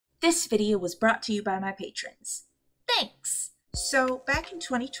This video was brought to you by my patrons. Thanks! So, back in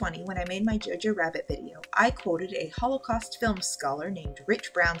 2020, when I made my Jojo Rabbit video, I quoted a Holocaust film scholar named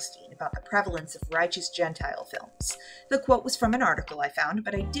Rich Brownstein about the prevalence of righteous Gentile films. The quote was from an article I found,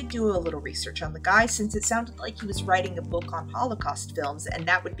 but I did do a little research on the guy since it sounded like he was writing a book on Holocaust films, and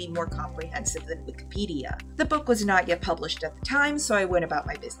that would be more comprehensive than Wikipedia. The book was not yet published at the time, so I went about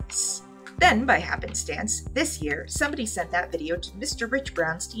my business. Then, by happenstance, this year, somebody sent that video to Mr. Rich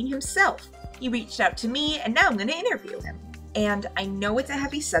Brownstein himself. He reached out to me, and now I'm going to interview him. And I know it's a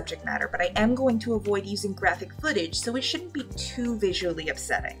heavy subject matter, but I am going to avoid using graphic footage, so it shouldn't be too visually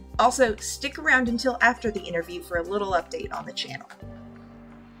upsetting. Also, stick around until after the interview for a little update on the channel.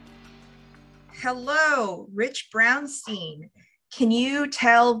 Hello, Rich Brownstein. Can you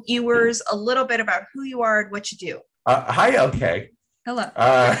tell viewers a little bit about who you are and what you do? Hi, okay. Hello.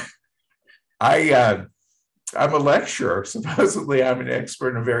 I'm a lecturer. Supposedly, I'm an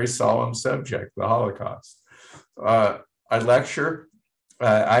expert in a very solemn subject, the Holocaust. I lecture.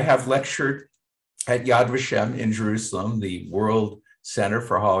 I have lectured at Yad Vashem in Jerusalem, the World Center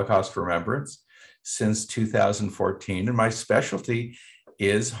for Holocaust Remembrance, since 2014. And my specialty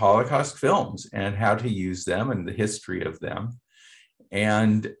is Holocaust films and how to use them and the history of them.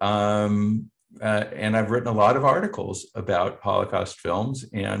 And I've written a lot of articles about Holocaust films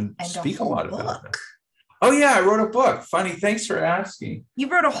and speak a lot about them. Oh yeah, I wrote a book. Funny, thanks for asking. You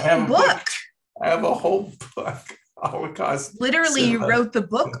wrote a whole book. I have a whole book. Holocaust. Literally, cinema. You wrote the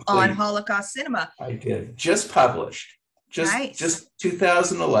book on Holocaust cinema. I did. Just published. Just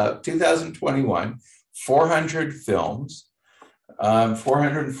 2011, 2021, 400 films,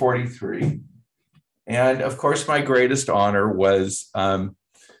 443. And of course, my greatest honor was that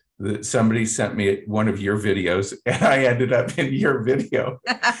somebody sent me one of your videos and I ended up in your video.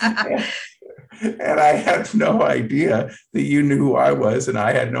 And I had no idea that you knew who I was, and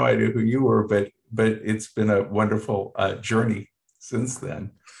I had no idea who you were, but it's been a wonderful journey since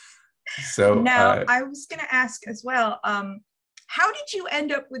then. So now I was going to ask as well, how did you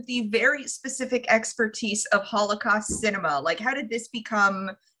end up with the very specific expertise of Holocaust cinema? Like, how did this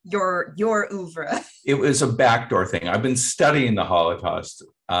become your oeuvre? It was a backdoor thing. I've been studying the Holocaust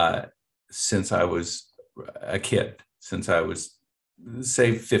since I was a kid, since I was,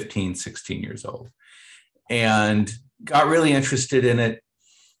 say, 15, 16 years old, and got really interested in it,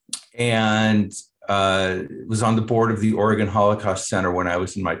 and was on the board of the Oregon Holocaust Center when I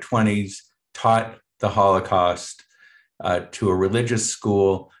was in my 20s, taught the Holocaust to a religious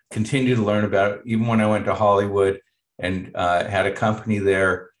school, continued to learn about it, even when I went to Hollywood and had a company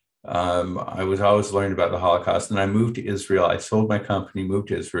there. I was always learning about the Holocaust. And I moved to Israel. I sold my company, moved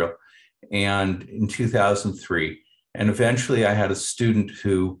to Israel, and in 2003. And eventually I had a student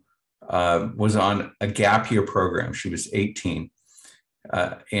who was on a gap year program. She was 18.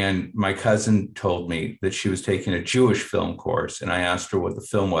 And my cousin told me that she was taking a Jewish film course. And I asked her what the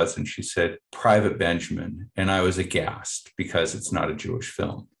film was. And she said, Private Benjamin. And I was aghast because it's not a Jewish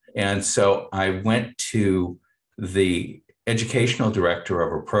film. And so I went to the educational director of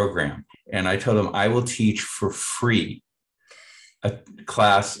her program. And I told him, I will teach for free a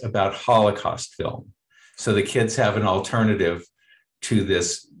class about Holocaust film. So the kids have an alternative to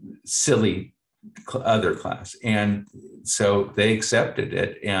this silly other class. And so they accepted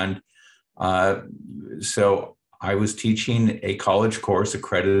it. And so I was teaching a college course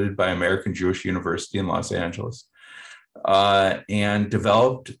accredited by American Jewish University in Los Angeles, and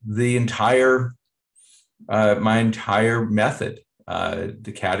developed the my entire method,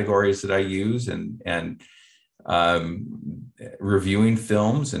 the categories that I use, and reviewing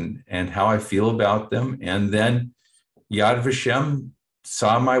films and how I feel about them. And then Yad Vashem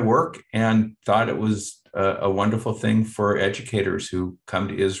saw my work and thought it was a wonderful thing for educators who come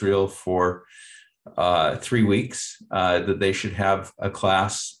to Israel for 3 weeks, that they should have a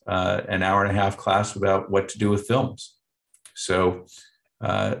class, an hour and a half class about what to do with films. So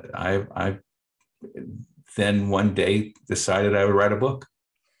I then one day decided I would write a book.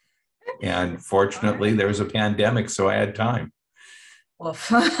 And fortunately, there was a pandemic, so I had time. Well,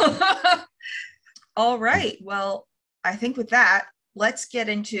 all right. Well, I think with that, let's get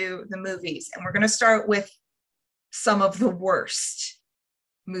into the movies. And we're going to start with some of the worst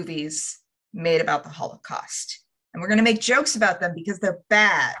movies made about the Holocaust. And we're going to make jokes about them because they're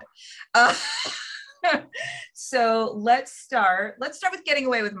bad. So let's start with Getting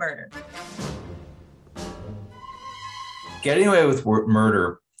Away with Murder. Getting Away with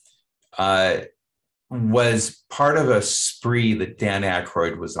Murder was part of a spree that Dan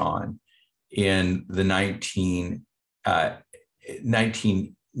Aykroyd was on in the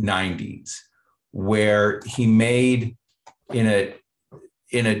 1990s, where he made, in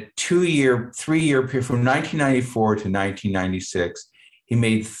in a 3-year period from 1994 to 1996, he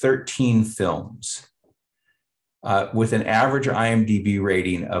made 13 films with an average IMDb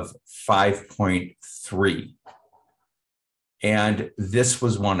rating of 5.3. And this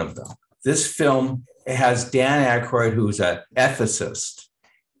was one of them. This film has Dan Aykroyd, who's an ethicist,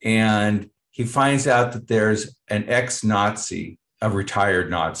 and he finds out that there's an ex-Nazi, a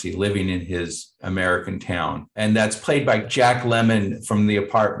retired Nazi, living in his American town. And that's played by Jack Lemmon from The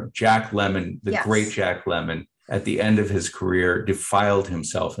Apartment. Jack Lemmon, the great Jack Lemmon, at the end of his career, defiled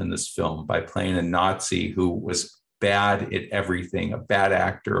himself in this film by playing a Nazi who was bad at everything, a bad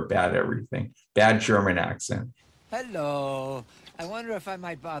actor, a bad everything, bad German accent. Hello. I wonder if I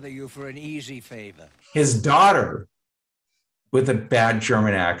might bother you for an easy favor. His daughter, with a bad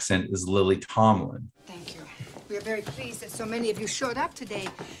German accent, is Lily Tomlin. Thank you. We are very pleased that so many of you showed up today.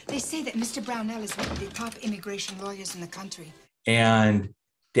 They say that Mr. Brownell is one of the top immigration lawyers in the country. And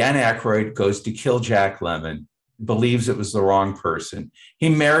Dan Aykroyd goes to kill Jack Lemmon, believes it was the wrong person. He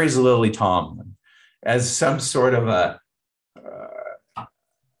marries Lily Tomlin as some sort of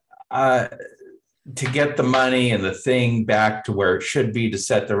to get the money and the thing back to where it should be to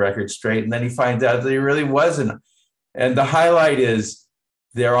set the record straight. And then he finds out that he really wasn't. And the highlight is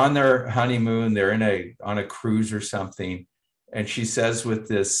they're on their honeymoon, they're on a cruise or something. And she says with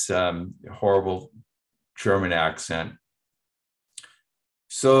this horrible German accent,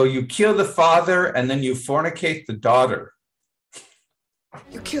 "So you kill the father and then you fornicate the daughter."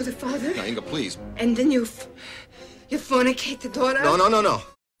 You kill the father? No, Inga, please. And then you fornicate the daughter? No.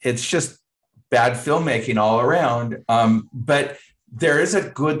 It's just bad filmmaking all around. But there is a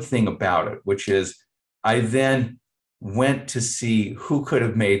good thing about it, which is I then went to see who could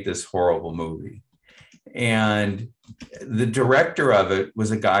have made this horrible movie. And the director of it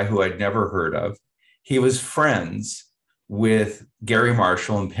was a guy who I'd never heard of. He was friends with Gary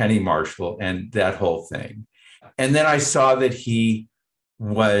Marshall and Penny Marshall and that whole thing. And then I saw that he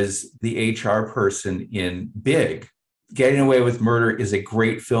was the HR person in Big. Getting Away with Murder is a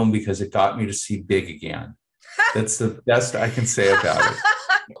great film because it got me to see Big again. That's the best I can say about it.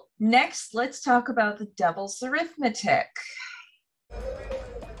 Next, let's talk about The Devil's Arithmetic.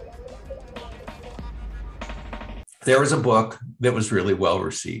 There was a book that was really well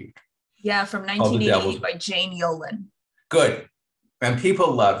received. Yeah, from 1988 by Jane Yolen. Good. And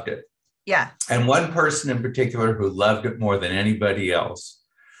people loved it. Yeah. And one person in particular who loved it more than anybody else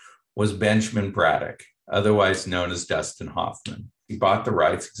was Benjamin Braddock, otherwise known as Dustin Hoffman. He bought the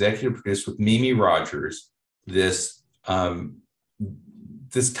rights, executive produced with Mimi Rogers, this time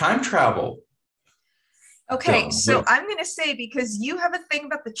travel. Okay, film. so I'm going to say, because you have a thing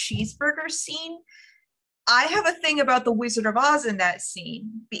about the cheeseburger scene, I have a thing about the Wizard of Oz in that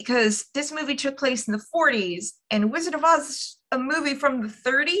scene, because this movie took place in the 40s and Wizard of Oz is a movie from the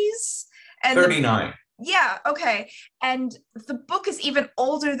 30s. And 39. Yeah, okay. And the book is even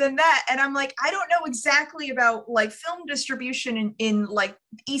older than that. And I'm like, I don't know exactly about like film distribution in like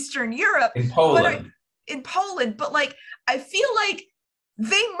Eastern Europe. In Poland. But like, I feel like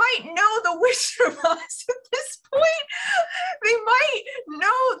they might know the Wizard of Oz at this point. They might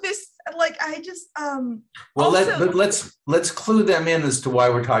know this. Like, I just well, let's clue them in as to why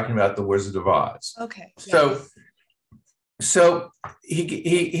we're talking about the Wizard of Oz. Okay. So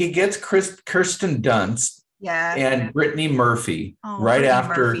he gets Kirsten Dunst and Brittany Murphy right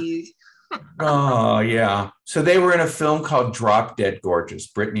after. Murphy. Oh, yeah. So they were in a film called Drop Dead Gorgeous,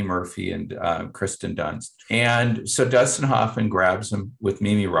 Brittany Murphy and Kirsten Dunst. And so Dustin Hoffman grabs him with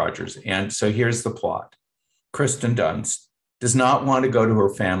Mimi Rogers. And so here's the plot. Kirsten Dunst does not want to go to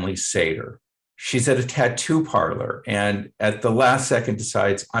her family's Seder. She's at a tattoo parlor and at the last second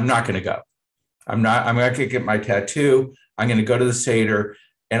decides, I'm not going to go. I'm not going to get my tattoo. I'm going to go to the Seder.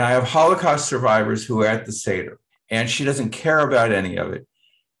 And I have Holocaust survivors who are at the Seder. And she doesn't care about any of it.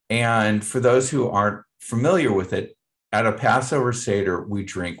 And for those who aren't familiar with it, at a Passover Seder, we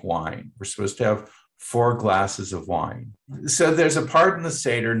drink wine. We're supposed to have 4 glasses of wine. So there's a part in the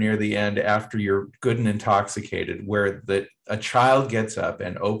Seder near the end after you're good and intoxicated where a child gets up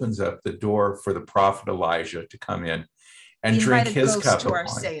and opens up the door for the prophet Elijah to come in and drink his cup of wine.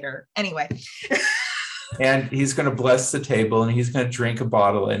 Seder. Anyway. And he's going to bless the table and he's going to drink a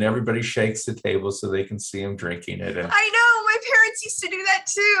bottle and everybody shakes the table so they can see him drinking it. And I know, my parents used to do that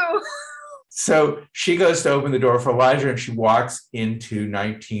too. So she goes to open the door for Elijah and she walks into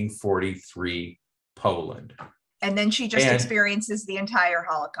 1943 Poland. And then she just And experiences the entire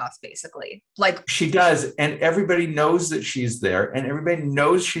Holocaust, basically. Like, she does, and everybody knows that she's there, and everybody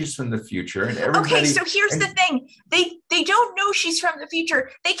knows she's from the future, and everybody. okay, so here's the thing: they don't know she's from the future.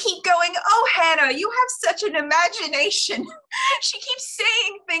 They keep going, "Oh, Hannah, you have such an imagination." She keeps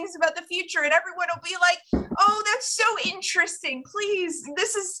saying things about the future, and everyone will be like, "Oh, that's so interesting. Please,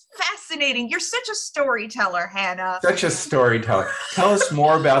 this is fascinating. You're such a storyteller, Hannah." Such a storyteller. Tell us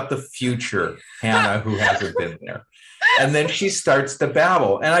more about the future, Hannah, who hasn't been there. And then she starts to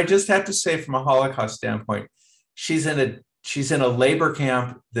babble. And I just have to say, from a Holocaust standpoint, she's in a labor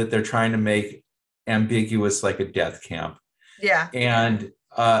camp that they're trying to make ambiguous, like a death camp. Yeah. And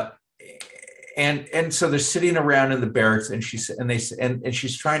so they're sitting around in the barracks, and she's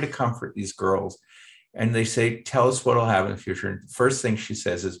trying to comfort these girls. And they say, "Tell us what'll happen in the future." And the first thing she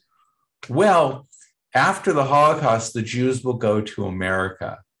says is, "Well, after the Holocaust, the Jews will go to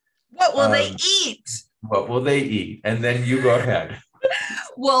America. What will they eat?" What will they eat? And then you go ahead.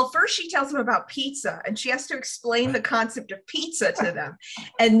 Well, first she tells them about pizza, and she has to explain the concept of pizza to them.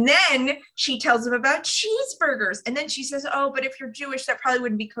 And then she tells them about cheeseburgers. And then she says, "Oh, but if you're Jewish, that probably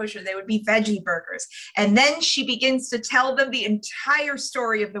wouldn't be kosher. They would be veggie burgers." And then she begins to tell them the entire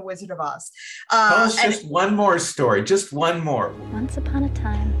story of The Wizard of Oz. Tell us just one more story, just one more. Once upon a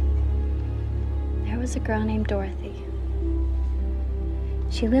time, there was a girl named Dorothy.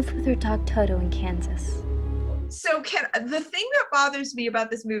 She lived with her dog Toto in Kansas. So the thing that bothers me about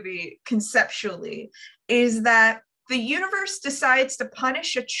this movie conceptually is that the universe decides to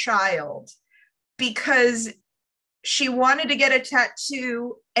punish a child because she wanted to get a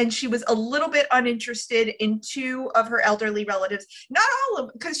tattoo and she was a little bit uninterested in two of her elderly relatives. Not all of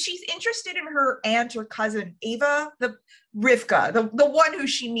them, because she's interested in her aunt or cousin, Ava, the Rivka, the one who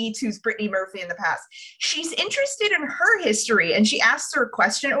she meets, who's Brittany Murphy in the past. She's interested in her history, and she asks her a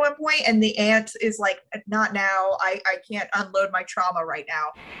question at one point, and the aunt is like, "Not now. I can't unload my trauma right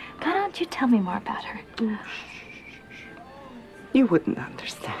now." Why don't you tell me more about her? You wouldn't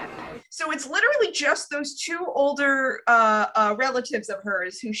understand. So it's literally just those two older relatives of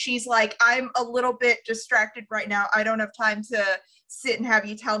hers who she's like, "I'm a little bit distracted right now. I don't have time to sit and have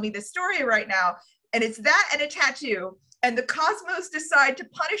you tell me this story right now." And it's that and a tattoo. And the cosmos decide to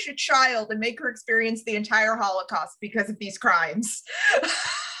punish a child and make her experience the entire Holocaust because of these crimes.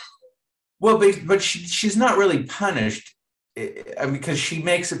 Well, but she's not really punished, because she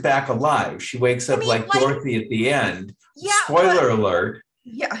makes it back alive. She wakes up like Dorothy at the end. Yeah, Spoiler alert.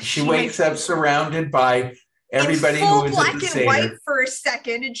 Yeah, she wakes up surrounded by everybody who was black at the and Seder. white for a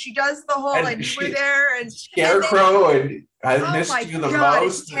second, and she does the whole "and you were there" and Scarecrow and I missed you the God,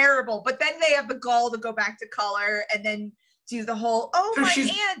 most. It's terrible. But then they have the gall to go back to color and then do the whole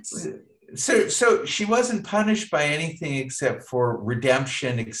aunt. So she wasn't punished by anything except for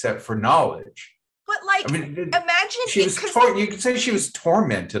redemption, except for knowledge. But imagine you could say she was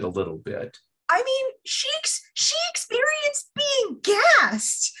tormented a little bit. I mean, she experienced being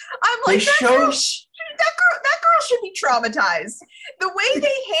gassed. I'm like, that girl should be traumatized. The way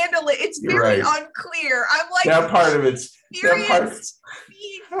they handle it, it's very unclear. I'm like, that part of it's being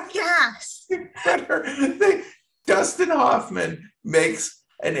gassed. Dustin Hoffman makes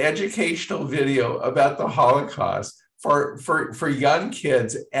an educational video about the Holocaust for young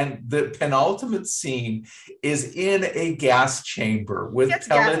kids, and the penultimate scene is in a gas chamber with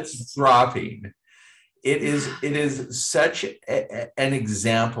pellets dropping. It is such an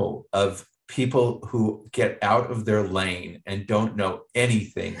example of people who get out of their lane and don't know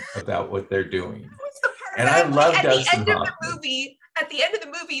anything about what they're doing. And I love Dustin Hoffman. At the end of the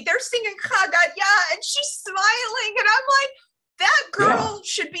movie, they're singing Chagaya, and she's smiling, and I'm like, that girl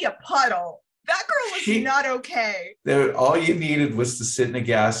should be a puddle. That girl is not okay. All you needed was to sit in a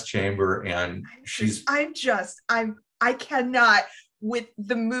gas chamber, and I cannot, with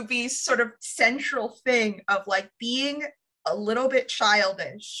the movie's sort of central thing of like being a little bit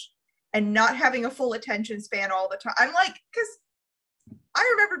childish and not having a full attention span all the time. I'm like, because I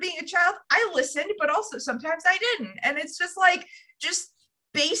remember being a child, I listened, but also sometimes I didn't. And it's just like, just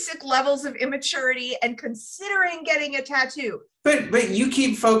basic levels of immaturity and considering getting a tattoo. But you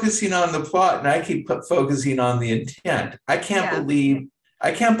keep focusing on the plot, and I keep focusing on the intent. I can't believe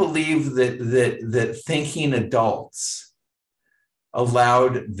that thinking adults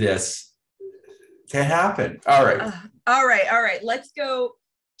allowed this to happen. All right. Let's go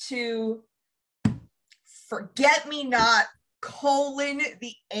to Forget Me Not,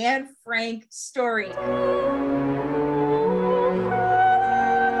 the Anne Frank story.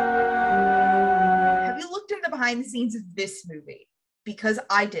 Have you looked into the behind the scenes of this movie? Because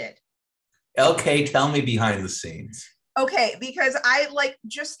I did. LK, tell me behind the scenes. Okay, because I like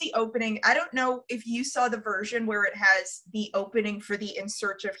just the opening. I don't know if you saw the version where it has the opening for the In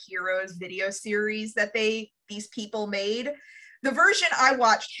Search of Heroes video series that these people made. The version I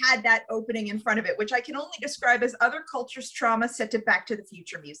watched had that opening in front of it, which I can only describe as other cultures' trauma set to Back to the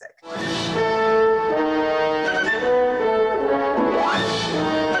Future music.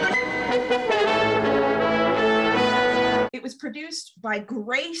 It was produced by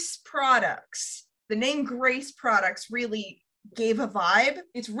Grace Products. The name Grace Products really gave a vibe.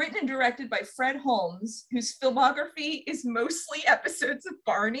 It's written and directed by Fred Holmes, whose filmography is mostly episodes of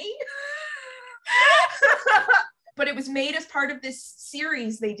Barney. But it was made as part of this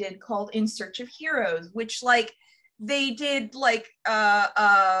series they did called In Search of Heroes, which like they did like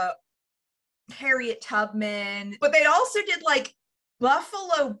Harriet Tubman, but they also did like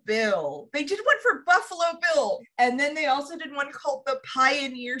Buffalo Bill. They did one for Buffalo Bill. And then they also did one called The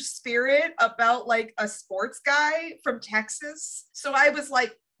Pioneer Spirit about like a sports guy from Texas. So I was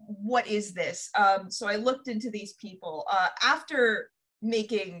like, what is this? So I looked into these people. After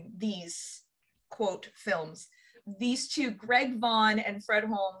making these quote films, these two, Greg Vaughn and Fred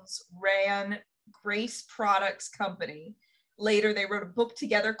Holmes, ran Grace Products Company. Later, they wrote a book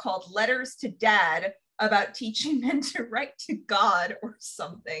together called Letters to Dad, about teaching men to write to God or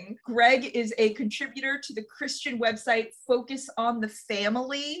something. Greg is a contributor to the Christian website Focus on the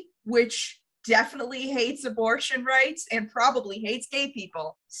Family, which definitely hates abortion rights and probably hates gay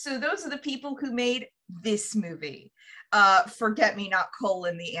people. So those are the people who made this movie, Forget Me Not: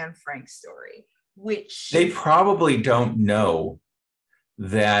 the Anne Frank story, which... They probably don't know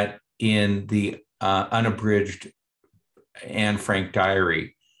that in the unabridged Anne Frank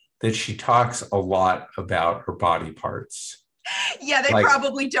diary, that she talks a lot about her body parts. Yeah, they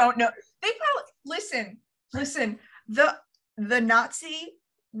probably don't know. They probably listen. The Nazi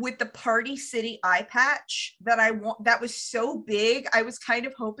with the Party City eye patch that was so big. I was kind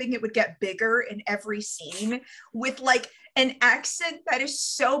of hoping it would get bigger in every scene with like an accent that is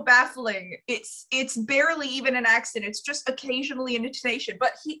so baffling. It's barely even an accent. It's just occasionally an intonation.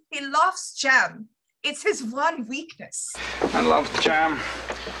 But he loves jam. It's his one weakness. I love jam.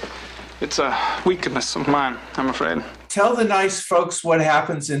 It's a weakness of mine, I'm afraid. Tell the nice folks what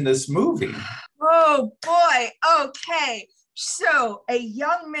happens in this movie. Oh boy, okay. So a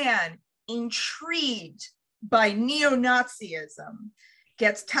young man intrigued by neo-Nazism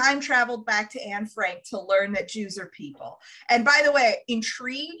gets time traveled back to Anne Frank to learn that Jews are people. And by the way,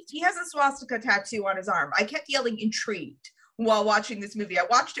 intrigued, he has a swastika tattoo on his arm. I kept yelling intrigued while watching this movie. I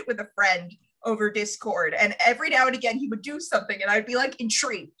watched it with a friend over Discord, and every now and again he would do something and I'd be like,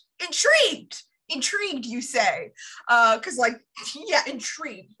 intrigued, you say? Because like, yeah,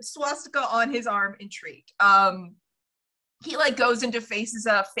 intrigued. Swastika on his arm, intrigued. He like goes into faces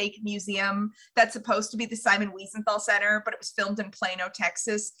a fake museum that's supposed to be the Simon Wiesenthal Center, but it was filmed in Plano,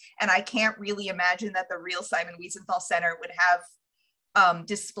 Texas. And I can't really imagine that the real Simon Wiesenthal Center would have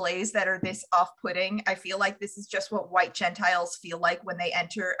displays that are this off-putting. I feel like this is just what white Gentiles feel like when they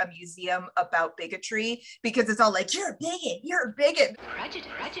enter a museum about bigotry, because it's all like, you're a bigot. Prejudice,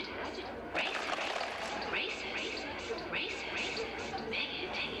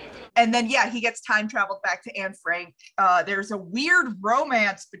 And then, yeah, he gets time traveled back to Anne Frank. There's a weird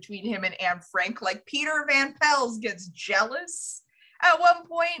romance between him and Anne Frank. Like Peter Van Pels gets jealous at one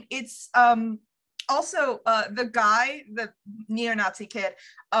point. It's also the guy, the neo-Nazi kid,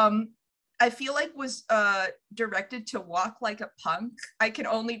 I feel like was directed to walk like a punk. I can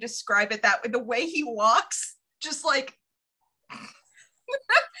only describe it that way. The way he walks, just like...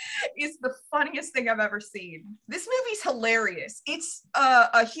 is the funniest thing I've ever seen. This movie's hilarious. It's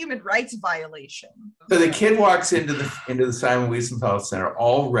a human rights violation. So the kid walks into the Simon Wiesenthal Center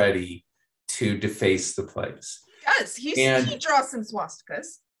all ready to deface the place. He does. He draws some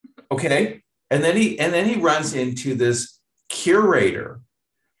swastikas. Okay, and then he runs into this curator.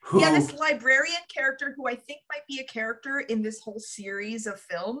 This librarian character who I think might be a character in this whole series of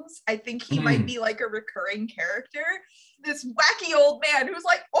films. I think he might be like a recurring character. This wacky old man who's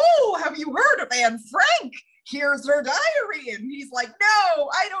like, oh, have you heard of Anne Frank? Here's her diary. And he's like, no,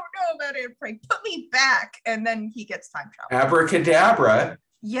 I don't know about Anne Frank. Put me back. And then he gets time travel. Abracadabra.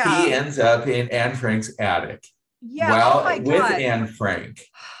 Yeah. He ends up in Anne Frank's attic. Yeah. Well, with Anne Frank.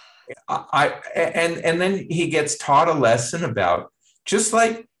 And then he gets taught a lesson about just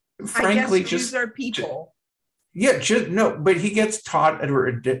like, frankly, Jews are people. But he gets taught a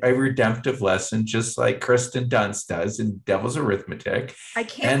redemptive lesson, just like Kirsten Dunst does in Devil's Arithmetic. I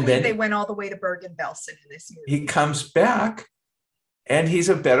can't believe they went all the way to Bergen-Belsen in this movie. He comes back, and he's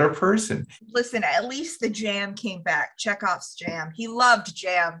a better person. Listen, at least the jam came back. Chekhov's jam. He loved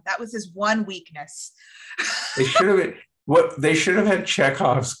jam. That was his one weakness. They should have. What they should have had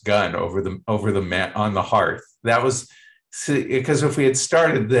Chekhov's gun over the man on the hearth. That was because if we had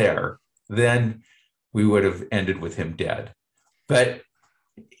started there, then we would have ended with him dead. But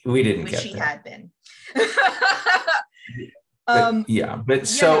we didn't Wish get he there. had been.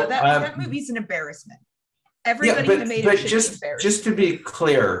 That movie's an embarrassment. Everybody who made it should be embarrassed. Just to be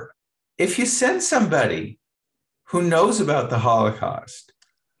clear, if you send somebody who knows about the Holocaust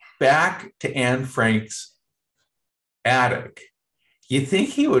back to Anne Frank's attic, you think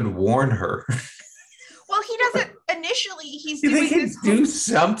he would warn her? Well, he doesn't initially. He's you doing think this. He'd do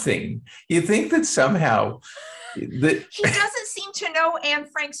something. You think that somehow that he doesn't seem to know Anne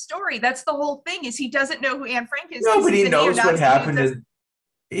Frank's story. That's the whole thing. Is he doesn't know who Anne Frank is? No, but he knows what happened.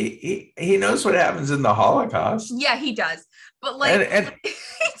 He knows what happens in the Holocaust. Yeah, he does. But like, and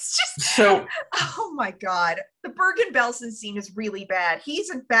it's just so. Oh my God, the Bergen-Belsen scene is really bad. He's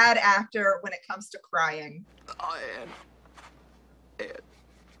a bad actor when it comes to crying. Oh, Anne.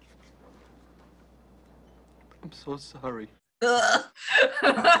 I'm so sorry.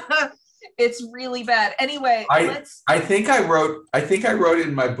 It's really bad. Anyway, I think I wrote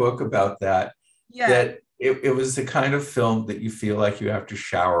in my book about that. Yeah. That it was the kind of film that you feel like you have to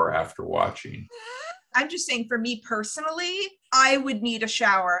shower after watching. I'm just saying, for me personally, I would need a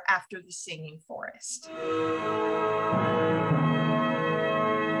shower after The Singing Forest.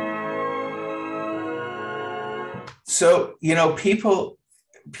 So, people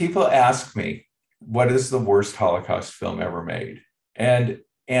ask me, what is the worst Holocaust film ever made? And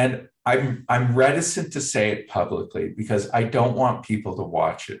I'm reticent to say it publicly because I don't want people to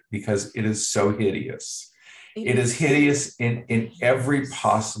watch it because it is so hideous. It is hideous in every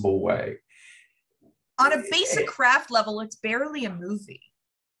possible way. On a basic craft level, it's barely a movie.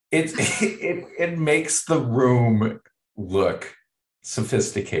 It makes the room look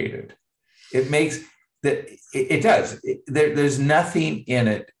sophisticated. It does. There's nothing in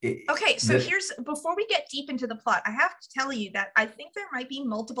it. Okay, so before we get deep into the plot, I have to tell you that I think there might be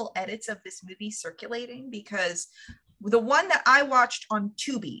multiple edits of this movie circulating, because the one that I watched on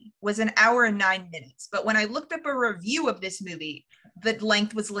Tubi was 1 hour and 9 minutes. But when I looked up a review of this movie, the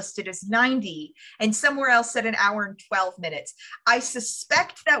length was listed as 90, and somewhere else said 1 hour and 12 minutes. I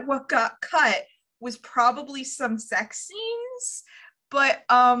suspect that what got cut was probably some sex scenes, but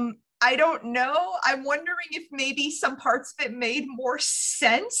I don't know. I'm wondering if maybe some parts of it made more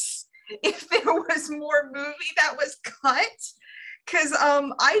sense if there was more movie that was cut. Because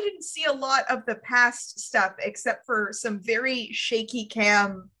I didn't see a lot of the past stuff except for some very shaky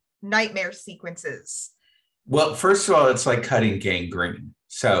cam nightmare sequences. Well, first of all, it's like cutting gangrene.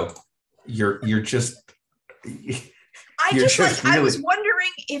 So you're just. I was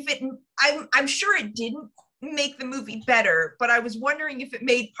wondering if it. I'm sure it didn't make the movie better, but I was wondering if it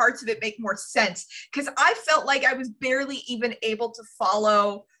made parts of it make more sense, because I felt like I was barely even able to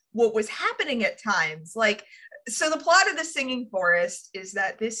follow what was happening at times. Like, so the plot of The Singing Forest is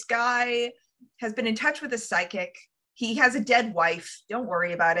that this guy has been in touch with a psychic. He has a dead wife, don't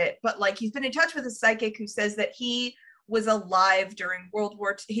worry about it, but like, he's been in touch with a psychic who says that he was alive during World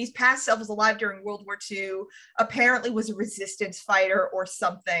War II. His past self was alive during World War II, apparently was a resistance fighter or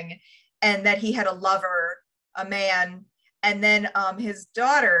something, and that he had a lover, a man, and then his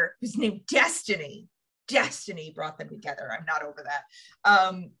daughter, who's named Destiny brought them together. I'm not over that.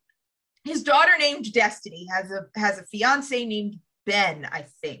 His daughter named Destiny has a fiance named Ben, I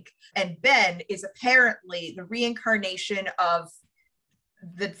think, and Ben is apparently the reincarnation of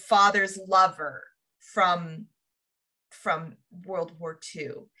the father's lover from World War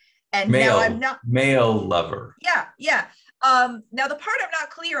II. And now I'm not male lover. Yeah. Now the part I'm not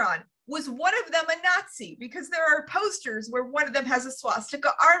clear on, was one of them a Nazi? Because there are posters where one of them has a swastika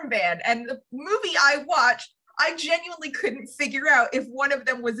armband, and the movie I watched, I genuinely couldn't figure out if one of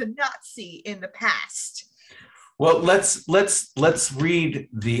them was a Nazi in the past. Well, let's read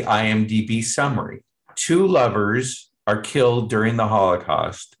the IMDb summary. 2 lovers are killed during the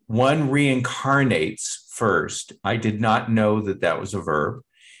Holocaust. One reincarnates first. I did not know that was a verb.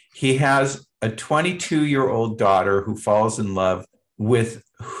 He has a 22-year-old daughter who falls in love with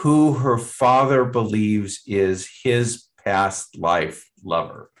who her father believes is his past life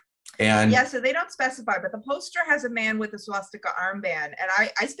lover. And yeah, so they don't specify, but the poster has a man with a swastika armband. And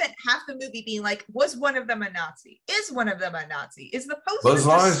I spent half the movie being like, was one of them a Nazi? Is one of them a Nazi? Is the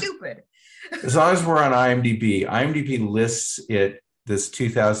poster stupid? As long as we're on IMDb lists this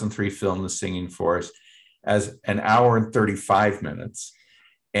 2003 film, The Singing Forest, as 1 hour and 35 minutes.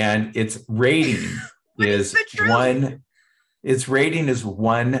 And its rating is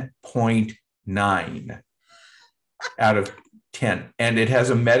 1.9 out of 10. And it has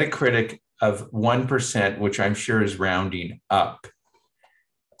a Metacritic of 1%, which I'm sure is rounding up.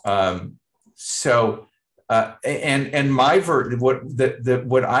 And my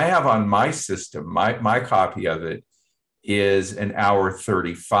what I have on my system, my copy of it is an hour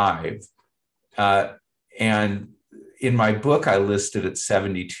 35. And in my book, I listed it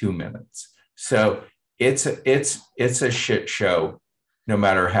 72 minutes. So it's a shit show, no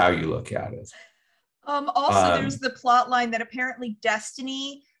matter how you look at it. There's the plot line that apparently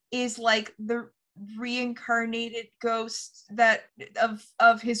Destiny is like the reincarnated ghost that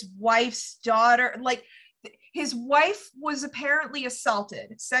of his wife's daughter. Like, his wife was apparently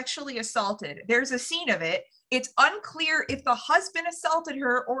sexually assaulted. There's a scene of it. It's unclear if the husband assaulted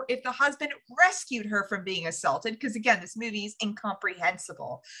her or if the husband rescued her from being assaulted, because again, this movie is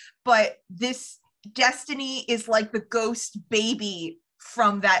incomprehensible. But this Destiny is like the ghost baby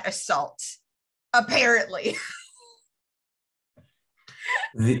from that assault, apparently.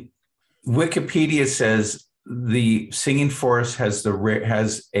 The Wikipedia says the Singing Forest has a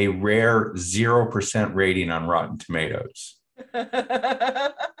rare 0% rating on Rotten Tomatoes.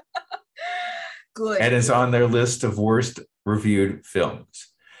 Good. And is on their list of worst reviewed films.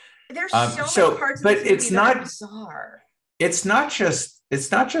 There's so many parts of this movie that are bizarre. It's not just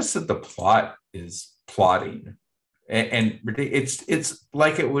that the plot is plotting, and it's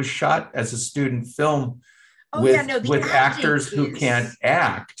like it was shot as a student film with actors who can't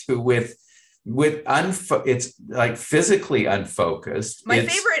act, it's like physically unfocused. My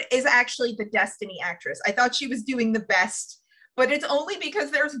favorite is actually the Destiny actress. I thought she was doing the best. But it's only because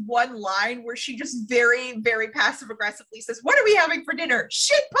there's one line where she just very, very passive aggressively says, "What are we having for dinner?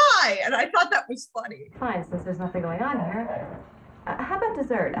 Shit pie!" And I thought that was funny. Fine, since there's nothing going on here. How about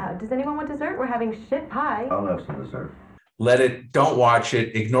dessert? Does anyone want dessert? We're having shit pie. I'll have some dessert. Don't watch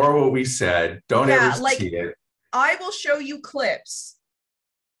it. Ignore what we said. Don't ever see it. I will show you clips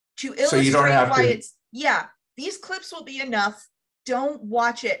to illustrate so you don't have why to... it's, these clips will be enough. Don't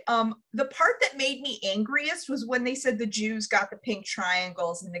watch it. The part that made me angriest was when they said the Jews got the pink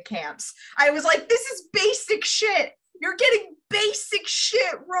triangles in the camps. I was like, this is basic shit. You're getting basic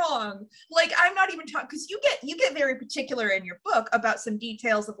shit wrong. Like, I'm not even talking, because you get very particular in your book about some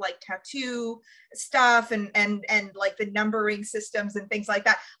details of like tattoo stuff and like the numbering systems and things like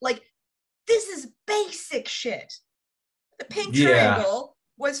that. Like, this is basic shit. The pink triangle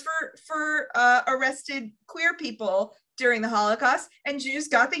was for arrested queer people during the Holocaust, and Jews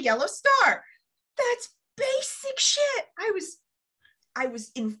got the yellow star. That's basic shit. I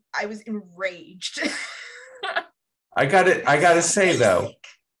was enraged. I gotta say though,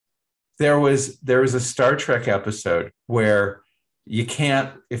 there was a Star Trek episode where you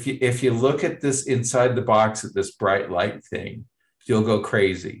can't, if you look at this inside the box at this bright light thing, you'll go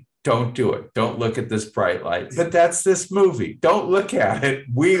crazy. Don't do it. Don't look at this bright light. But that's this movie. Don't look at it.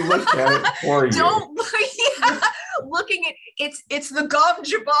 We look at it for you. Don't look. Looking at it's the Gom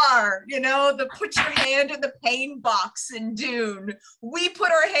Jabbar, the put your hand in the pain box in Dune. We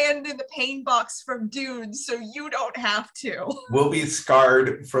put our hand in the pain box from Dune, so you don't have to. We'll be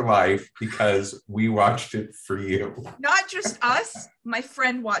scarred for life because we watched it for you. Not just us. My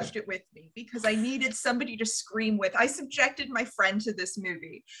friend watched it with me because I needed somebody to scream with. I subjected my friend to this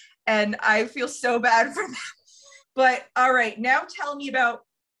movie, and I feel so bad for them. But all right, now tell me about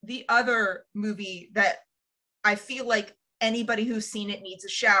the other movie that I feel like anybody who's seen it needs a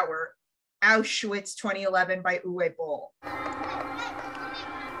shower. Auschwitz 2011 by Uwe Boll.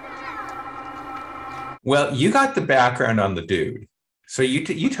 Well, you got the background on the dude, so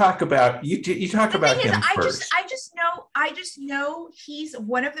you talk about him first. I just know he's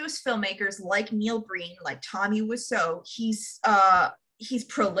one of those filmmakers like Neil Breen, like Tommy Wiseau. He's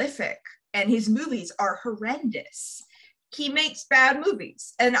prolific, and his movies are horrendous. He makes bad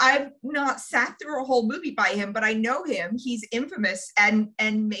movies, and I've not sat through a whole movie by him, but I know him. He's infamous and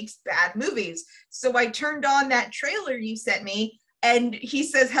makes bad movies. So I turned on that trailer you sent me, and he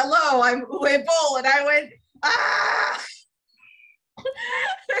says, "Hello, I'm Uwe Boll," and I went, "Ah!"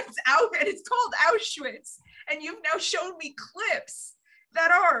 It's out, and it's called Auschwitz, and you've now shown me clips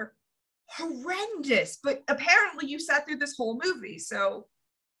that are horrendous. But apparently, you sat through this whole movie, so.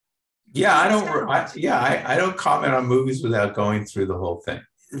 Yeah, I don't comment on movies without going through the whole thing.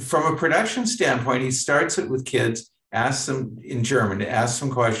 From a production standpoint, he starts it with kids, asks them in German, asks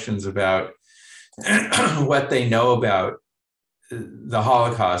them questions about what they know about the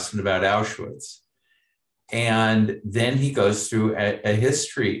Holocaust and about Auschwitz. And then he goes through a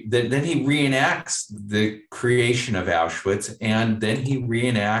history. Then he reenacts the creation of Auschwitz, and then he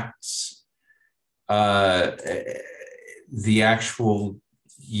reenacts the actual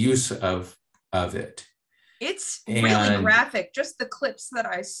use of it. It's really graphic. Just the clips that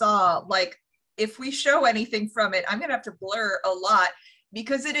I saw, like if we show anything from it, I'm going to have to blur a lot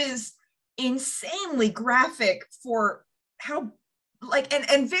because it is insanely graphic for how like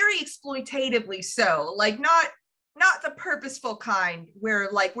and very exploitatively so, like not the purposeful kind where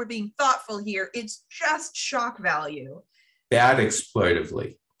like we're being thoughtful here. It's just shock value. Bad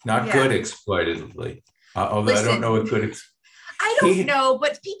exploitively, not good exploitatively. Although I don't know what good I don't know,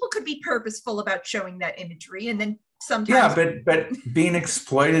 but people could be purposeful about showing that imagery, and then sometimes. Yeah, but being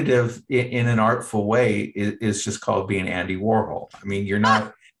exploitative in an artful way is just called being Andy Warhol. I mean, you're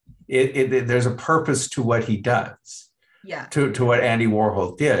not. There's a purpose to what he does. Yeah. To what Andy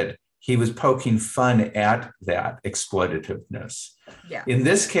Warhol did, he was poking fun at that exploitativeness. Yeah. In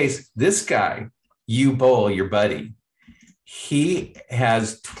this case, this guy, Hugh Boll, your buddy, he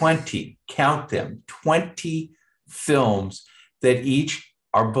has 20. Count them, 20 films that each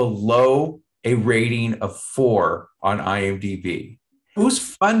are below a rating of 4 on IMDb. Who's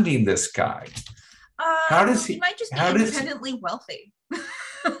funding this guy? How does he? He might just be independently wealthy.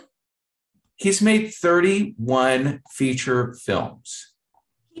 He's made 31 feature films.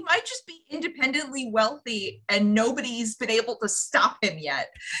 He might just be independently wealthy, and nobody's been able to stop him yet.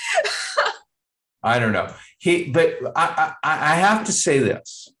 I don't know. But I have to say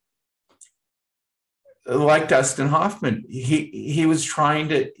this. Like Dustin Hoffman, he was trying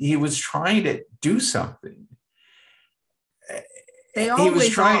to do something. They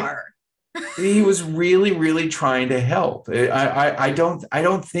always are. He was really, really trying to help. I don't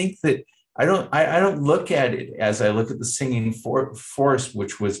look at it as I look at the Singing Forest,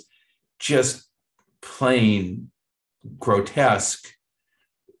 which was just plain grotesque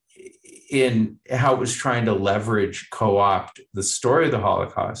in how it was trying to leverage, co-opt the story of the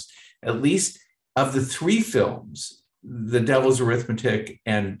Holocaust. At least of the 3 films, The Devil's Arithmetic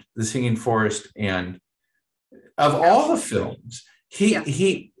and The Singing Forest, and of all the films,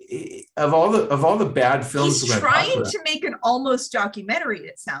 of all the bad films, he's trying to make an almost documentary,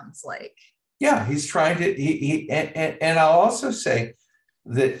 it sounds like. Yeah, he's trying to. And I'll also say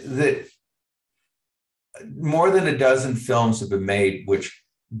that more than a dozen films have been made which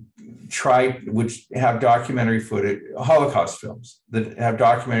have documentary footage, Holocaust films that have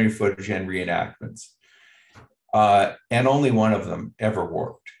documentary footage and reenactments, and only one of them ever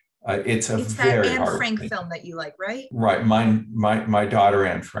worked. It's very that Anne hard Frank film that you like, right? Right, my daughter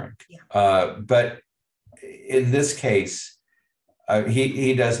Anne Frank. Yeah. But in this case,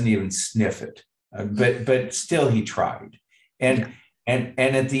 he doesn't even sniff it. But still, he tried, and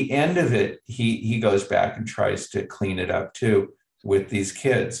at the end of it, he goes back and tries to clean it up too with these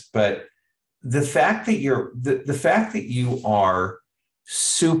kids. But the fact that you are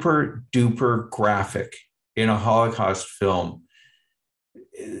super duper graphic in a Holocaust film,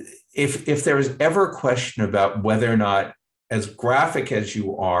 if there was ever a question about whether or not, as graphic as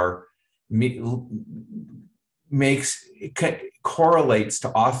you are, correlates to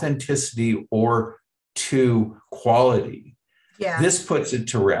authenticity or to quality, this puts it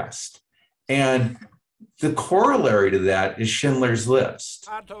to rest. And the corollary to that is Schindler's List.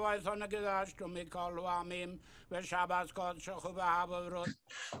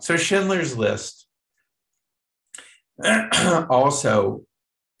 So Schindler's List, also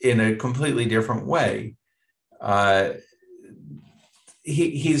in a completely different way,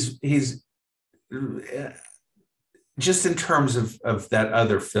 he's just in terms of that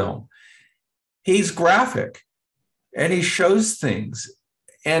other film, he's graphic and he shows things.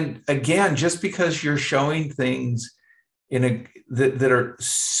 And again, just because you're showing things that are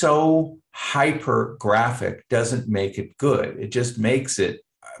so hyper graphic doesn't make it good. It just makes it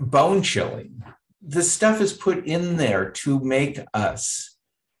bone chilling. This stuff is put in there to make us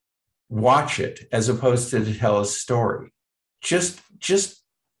watch it as opposed to tell a story, just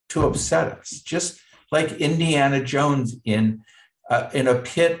to upset us, just like Indiana Jones in a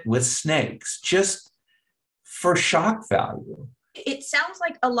pit with snakes, just for shock value. It sounds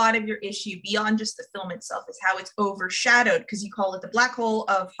like a lot of your issue beyond just the film itself is how it's overshadowed, because you call it the black hole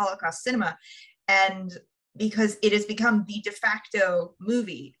of Holocaust cinema, and because it has become the de facto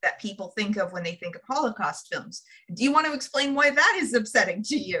movie that people think of when they think of Holocaust films. Do you want to explain why that is upsetting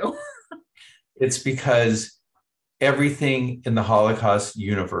to you? It's because everything in the Holocaust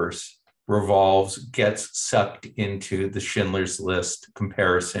universe gets sucked into the Schindler's List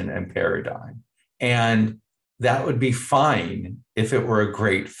comparison and paradigm. And that would be fine if it were a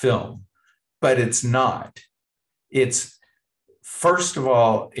great film, but it's not. It's, first of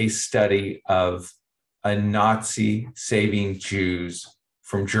all, a study of a Nazi saving Jews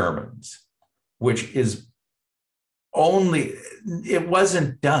from Germans, which is it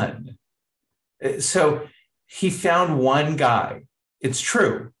wasn't done. So he found one guy. It's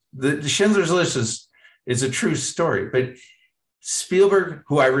true. The Schindler's List is a true story, but Spielberg,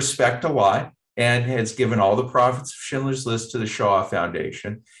 who I respect a lot and has given all the profits of Schindler's List to the Shoah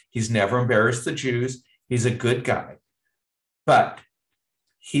Foundation, he's never embarrassed the Jews. He's a good guy. But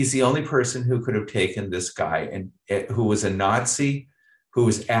he's the only person who could have taken this guy and who was a Nazi, who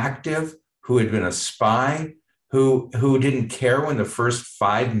was active, who had been a spy, who didn't care when the first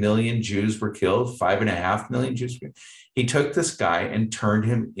 5 million Jews were killed, 5.5 million Jews. He took this guy and turned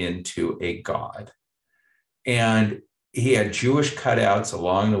him into a god. And he had Jewish cutouts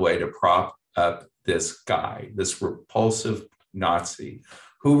along the way to prop up this guy, this repulsive Nazi,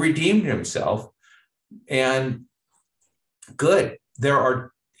 who redeemed himself. And good. There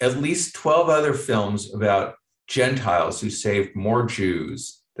are at least 12 other films about Gentiles who saved more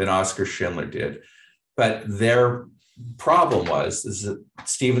Jews than Oskar Schindler did. But their problem is that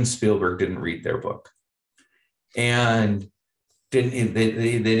Steven Spielberg didn't read their book. And they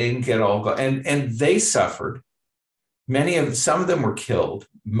didn't get all, and they suffered. Some of them were killed.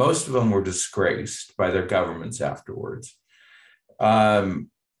 Most of them were disgraced by their governments afterwards. So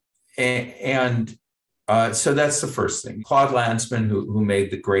that's the first thing. Claude Lanzmann, who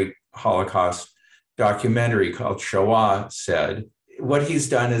made the great Holocaust documentary called Shoah, said, what he's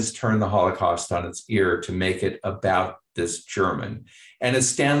done is turn the Holocaust on its ear to make it about this German. And as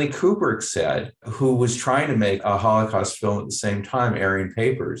Stanley Kubrick said, who was trying to make a Holocaust film at the same time, Aryan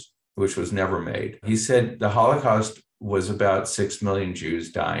Papers, which was never made, he said the Holocaust was about 6 million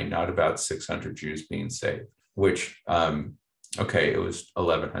Jews dying, not about 600 Jews being saved, which, it was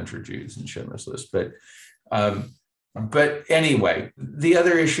 1,100 Jews in Schindler's List. But anyway, the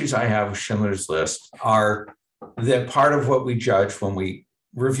other issues I have with Schindler's List are that part of what we judge when we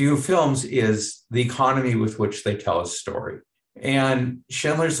review films is the economy with which they tell a story. And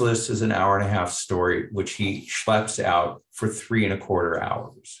Schindler's List is an 1.5-hour story, which he schleps out for 3.25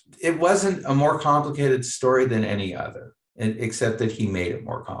 hours. It wasn't a more complicated story than any other, except that he made it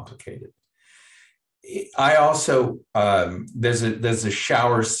more complicated. I also, there's a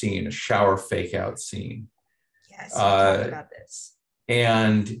shower scene, a shower fake out scene. Yes, I'll talk about this.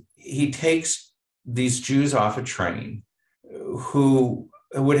 And he takes these Jews off a train who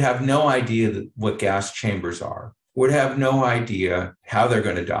would have no idea what gas chambers are, would have no idea how they're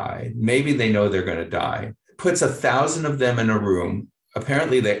going to die. Maybe they know they're going to die. Puts 1,000 of them in a room.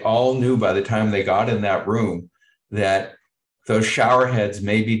 Apparently, they all knew by the time they got in that room that those shower heads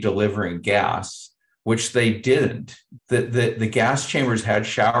may be delivering gas, which they didn't. The gas chambers had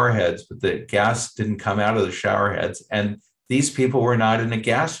shower heads, but the gas didn't come out of the shower heads. And these people were not in a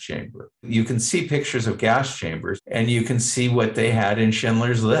gas chamber. You can see pictures of gas chambers and you can see what they had in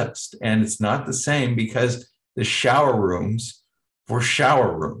Schindler's List. And it's not the same because the shower rooms were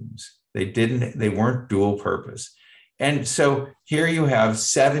shower rooms. They weren't dual purpose. And so here you have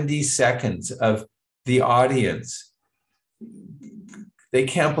 70 seconds of the audience. They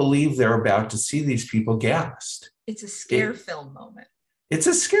can't believe they're about to see these people gassed. It's a scare film moment. It's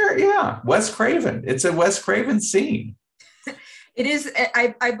a scare, yeah. Wes Craven. It's a Wes Craven scene. It is,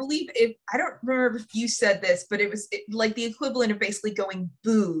 I believe, I don't remember if you said this, but it was like the equivalent of basically going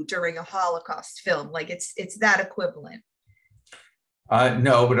boo during a Holocaust film. Like it's that equivalent.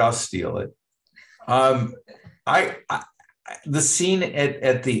 No, but I'll steal it. The scene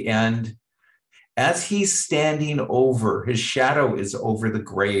at the end, as he's standing over, his shadow is over the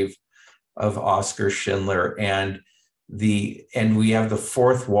grave of Oskar Schindler, and we have the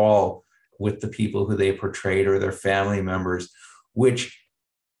fourth wall with the people who they portrayed or their family members, which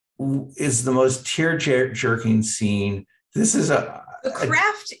is the most tear-jerking scene. This is the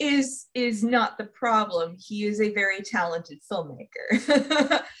craft is not the problem. He is a very talented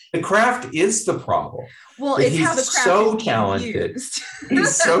filmmaker. The craft is the problem. Well, it's how the craft so is talented. Used.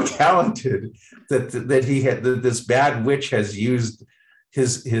 He's so talented that he had this bad witch has used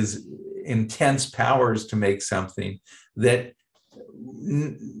his intense powers to make something that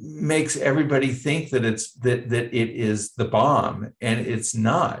makes everybody think that it is the bomb, and it's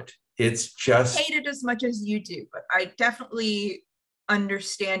not. It's just, I hate it as much as you do, but I definitely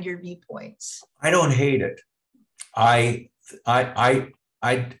understand your viewpoints. I don't hate it. I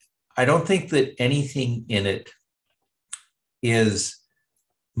don't think that anything in it is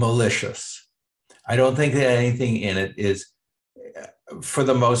malicious. I don't think that anything in it is, for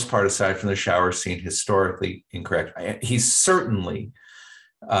the most part, aside from the shower scene, historically incorrect. He certainly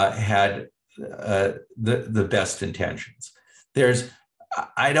had the best intentions. There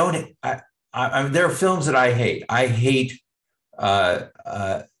are films that I hate. I hate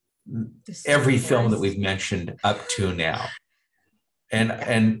every film that we've mentioned up to now.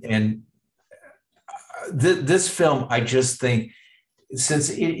 And this film, I just think, since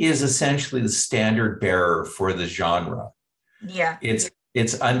it is essentially the standard bearer for the genre, Yeah.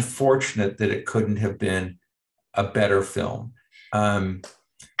 It's unfortunate that it couldn't have been a better film.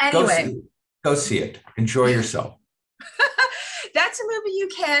 Anyway, go see it. Enjoy yourself. That's a movie you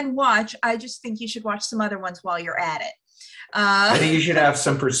can watch. I just think you should watch some other ones while you're at it. I think you should have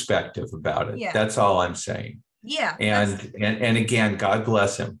some perspective about it. Yeah. That's all I'm saying. Yeah. And again, God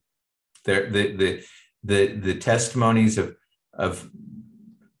bless him. The testimonies of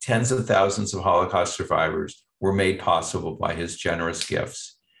tens of thousands of Holocaust survivors were made possible by his generous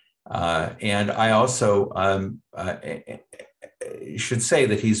gifts. And I also should say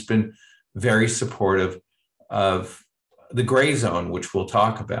that he's been very supportive of the gray zone, which we'll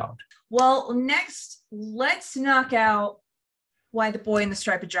talk about. Well, next, let's knock out why The Boy in the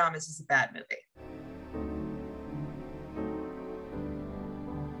Striped Pajamas is a bad movie.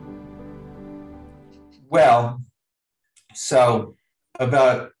 Well, so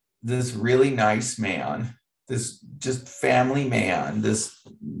about this really nice man, this just family man, this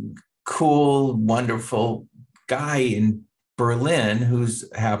cool, wonderful guy in Berlin who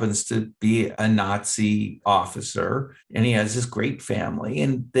happens to be a Nazi officer, and he has this great family,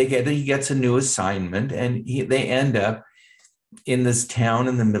 and he gets a new assignment, and they end up in this town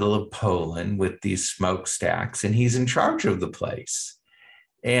in the middle of Poland with these smokestacks, and he's in charge of the place.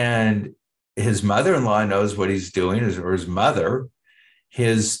 And his mother-in-law knows what he's doing, or his mother.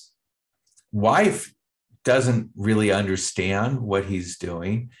 His wife doesn't really understand what he's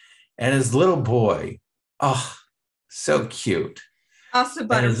doing. And his little boy, oh, so cute. Asa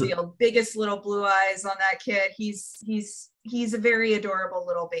Butterfield, biggest little blue eyes on that kid. He's a very adorable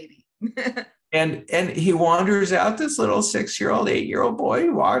little baby. And he wanders out, this little 6-year-old, 8-year-old boy, he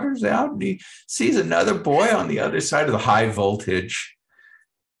wanders out and he sees another boy on the other side of the high voltage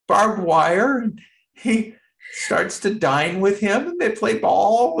barbed wire. And he starts to dine with him, and they play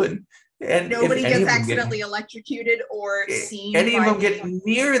ball, and nobody gets accidentally electrocuted or seen. Any of them get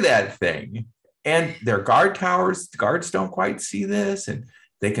near that thing. And their guard towers, the guards don't quite see this, and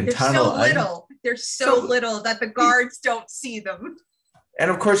they can tunnel. They're so little that the guards don't see them. And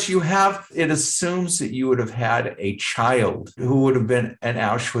of course, it assumes that you would have had a child who would have been an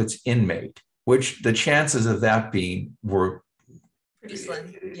Auschwitz inmate, which the chances of that were pretty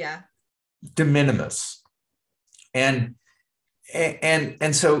slim. Yeah. De minimis. And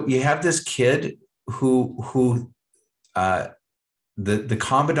so you have this kid who the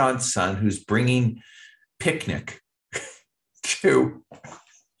commandant's son, who's bringing picnic to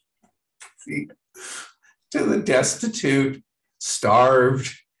the destitute,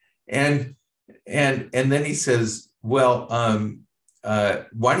 starved, and then he says, well,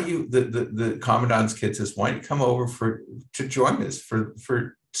 why don't you, the commandant's kid says, why don't you come over to join us for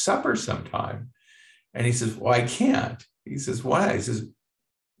supper sometime? And he says, well, I can't. He says, why? He says,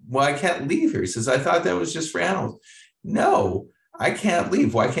 well, I can't leave here. He says, I thought that was just for animals. No, I can't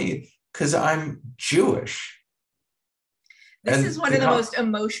leave. Why can't you? Because I'm Jewish. This is one of the most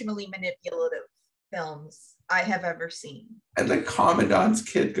emotionally manipulative films I have ever seen. And the commandant's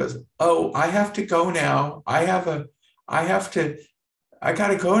kid goes, oh, I have to go now. I gotta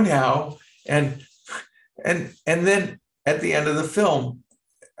go now. And then at the end of the film,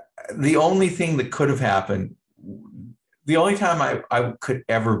 the only thing that could have happened, the only time I could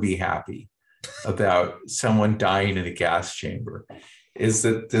ever be happy about someone dying in a gas chamber is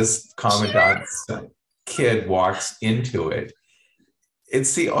that this commandant's kid walks into it.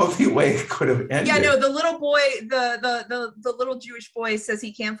 It's the only way it could have ended. Yeah, no, the little boy, the little Jewish boy says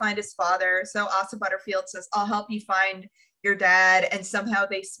he can't find his father. So Asa Butterfield says, I'll help you find your dad. And somehow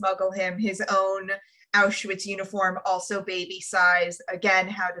they smuggle him his own Auschwitz uniform, also baby size. Again,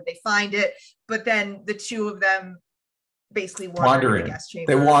 how did they find it? But then the two of them basically wander in the gas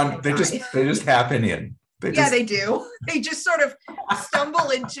chamber. They just happen in. They do. They just sort of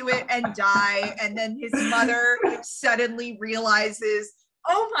stumble into it and die. And then his mother suddenly realizes,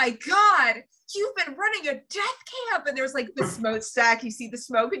 oh my God, you've been running a death camp. And there's like the smokestack. You see the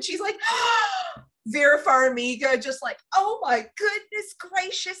smoke, and she's like, Vera Farmiga, just like, oh my goodness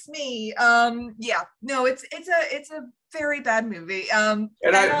gracious me. It's a very bad movie. I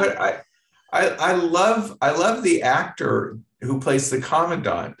love the actor who plays the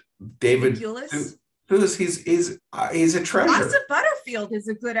commandant, David. He's a treasure. Asa Butterfield is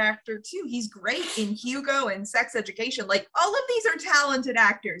a good actor too. He's great in Hugo and Sex Education. Like, all of these are talented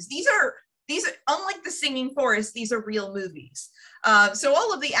actors. These are unlike The Singing Forest. These are real movies. So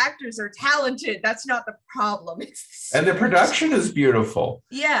all of the actors are talented. That's not the problem. And the production is beautiful.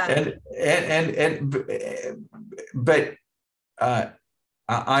 Yeah. But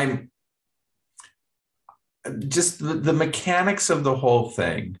just the mechanics of the whole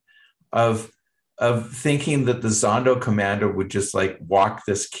thing of thinking that the Zondo commander would just like walk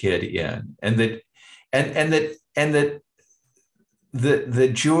this kid in, and that the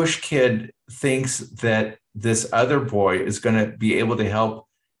Jewish kid thinks that this other boy is going to be able to help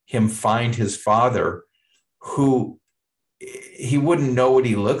him find his father, who he wouldn't know what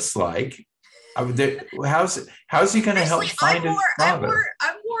he looks like. I mean, how's he going to help find his father?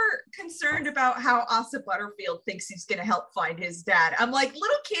 I'm more concerned about how Asa Butterfield thinks he's going to help find his dad. I'm like,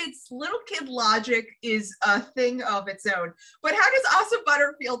 little kid logic is a thing of its own. But how does Asa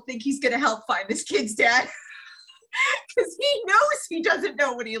Butterfield think he's going to help find this kid's dad? Because he knows he doesn't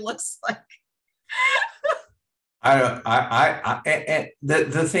know what he looks like.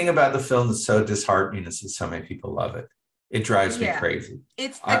 The thing about the film that's so disheartening is that so many people love it. It drives me crazy.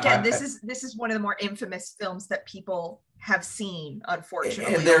 It's again, this is one of the more infamous films that people have seen,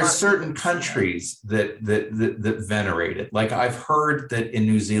 unfortunately. And there are certain countries that venerate it. Like I've heard that in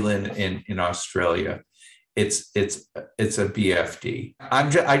New Zealand and in Australia, it's a BFD.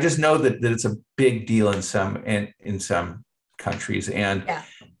 I just know that it's a big deal in some countries, and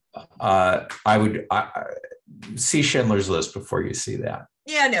I would see Schindler's List before you see that.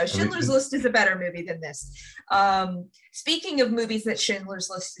 Yeah, no, Schindler's List is a better movie than this. Speaking of movies that Schindler's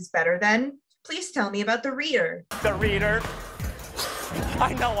List is better than, please tell me about The Reader. The Reader?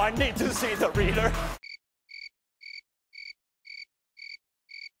 I know I need to see The Reader.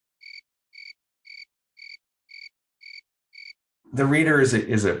 The Reader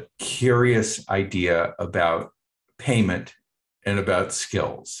is a curious idea about payment and about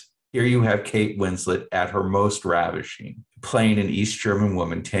skills. Here you have Kate Winslet at her most ravishing, playing an East German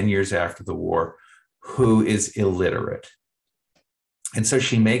woman 10 years after the war who is illiterate. And so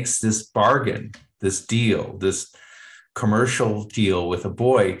she makes this bargain, this deal, this commercial deal with a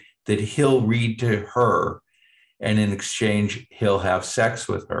boy that he'll read to her, and in exchange, he'll have sex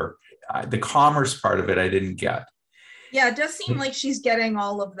with her. The commerce part of it, I didn't get. Yeah, it does seem like she's getting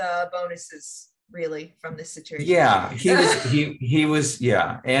all of the bonuses, really, from this situation. Yeah, he was,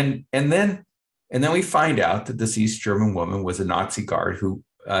 yeah. And then we find out that this East German woman was a Nazi guard who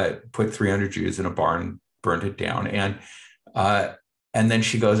put 300 Jews in a barn, burned it down. And then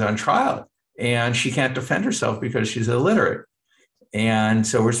she goes on trial and she can't defend herself because she's illiterate. And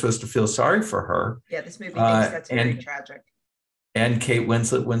so we're supposed to feel sorry for her. Yeah, this movie thinks that's very tragic. And Kate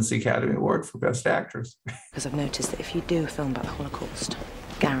Winslet wins the Academy Award for Best Actress. Because I've noticed that if you do a film about the Holocaust,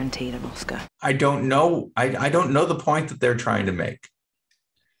 guaranteed an Oscar. I don't know. I don't know the point that they're trying to make.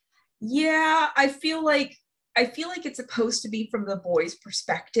 Yeah, I feel like it's supposed to be from the boy's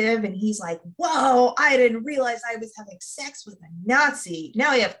perspective, and he's like, whoa, I didn't realize I was having sex with a Nazi. Now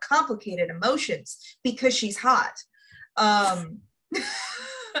I have complicated emotions because she's hot.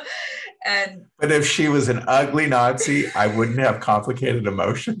 But if she was an ugly Nazi, I wouldn't have complicated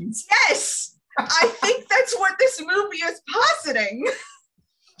emotions. Yes, I think that's what this movie is positing.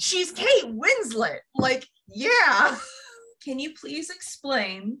 She's Kate Winslet. Like, yeah. Can you please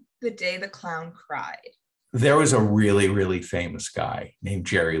explain The Day the Clown Cried? There was a really, really famous guy named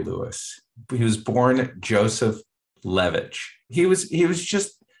Jerry Lewis. He was born Joseph Levitch. He was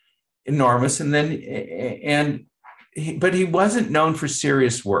just enormous, but he wasn't known for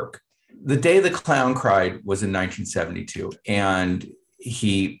serious work. The Day the Clown Cried was in 1972, and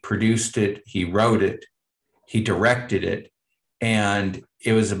he produced it, he wrote it, he directed it, and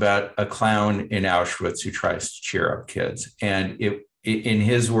it was about a clown in Auschwitz who tries to cheer up kids. And in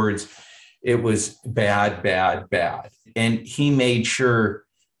his words, it was bad, bad, bad. And he made sure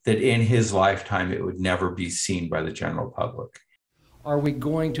that in his lifetime, it would never be seen by the general public. Are we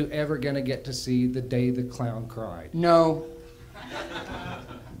going to get to see The Day the Clown Cried? No.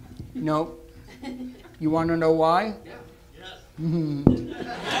 No. You want to know why? Yeah.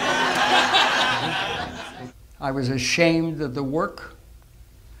 I was ashamed of the work,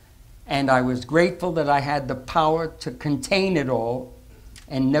 and I was grateful that I had the power to contain it all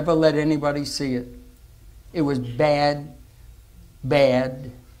and never let anybody see it. It was bad,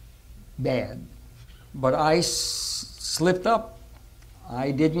 bad, bad. But I slipped up.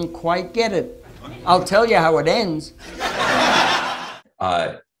 I didn't quite get it. I'll tell you how it ends.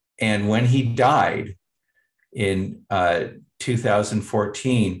 And when he died in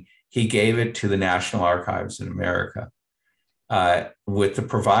 2014, he gave it to the National Archives in America with the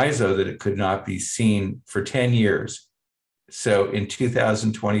proviso that it could not be seen for 10 years. So in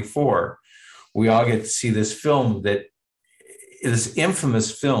 2024, we all get to see this film, this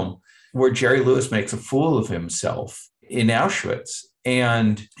infamous film where Jerry Lewis makes a fool of himself in Auschwitz.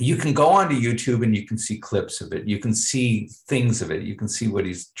 And you can go onto YouTube and you can see clips of it. You can see things of it. You can see what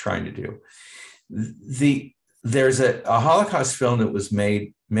he's trying to do. there's a Holocaust film that was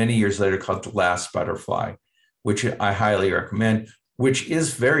made many years later called The Last Butterfly, which I highly recommend, which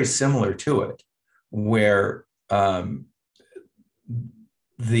is very similar to it, where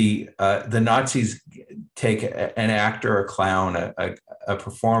the Nazis take an actor, a clown, a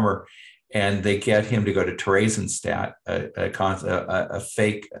performer, and they get him to go to Theresienstadt, a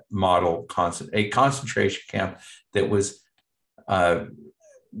fake model a concentration camp that was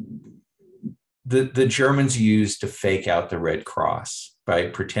the Germans used to fake out the Red Cross by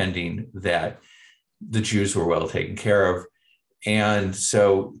pretending that the Jews were well taken care of. And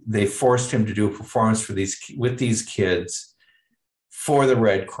so they forced him to do a performance with these kids for the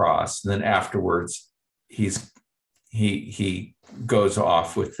Red Cross. And then afterwards, he goes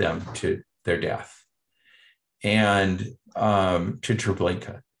off with them to their death and to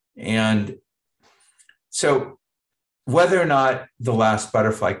Treblinka. And so whether or not The Last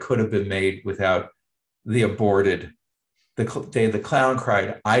Butterfly could have been made without the aborted The Day the Clown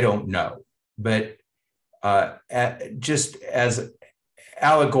Cried, I don't know. But just as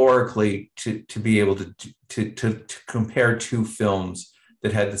allegorically to be able to compare two films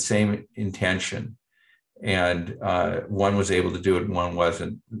that had the same intention, and one was able to do it and one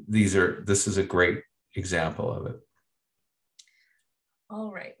wasn't. This is a great example of it.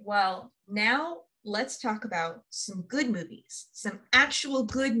 All right. Well, now let's talk about some good movies, some actual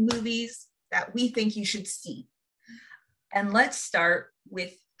good movies that we think you should see. And let's start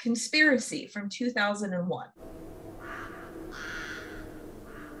with Conspiracy from 2001.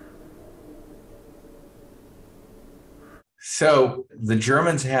 So the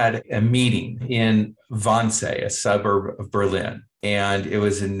Germans had a meeting in Wannsee, a suburb of Berlin, and it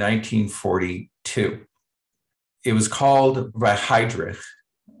was in 1942. It was called by Heydrich,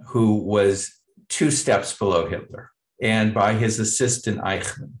 who was 2 steps below Hitler, and by his assistant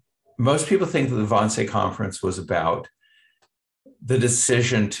Eichmann. Most people think that the Wannsee Conference was about the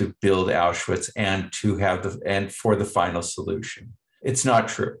decision to build Auschwitz and for the final solution. It's not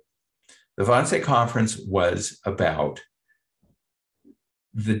true. The Wannsee Conference was about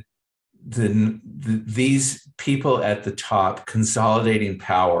these people at the top consolidating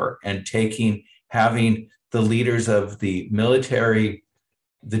power and having the leaders of the military,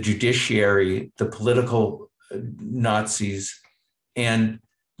 the judiciary, the political Nazis, and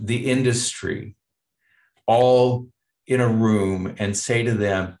the industry all in a room and say to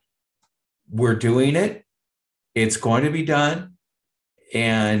them, we're doing it, it's going to be done,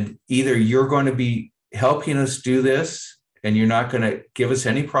 and either you're going to be helping us do this and you're not going to give us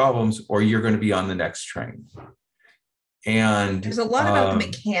any problems, or you're going to be on the next train. And there's a lot about the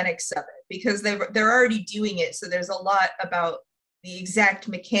mechanics of it, because they're already doing it. So there's a lot about the exact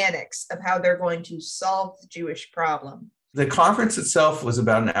mechanics of how they're going to solve the Jewish problem. The conference itself was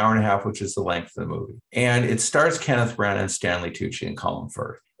about an hour and a half, which is the length of the movie. And it stars Kenneth Branagh and Stanley Tucci and Colin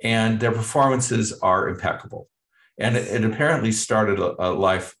Firth. And their performances are impeccable. And it apparently started a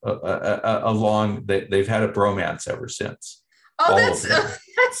life along that they've had a bromance ever since. Oh,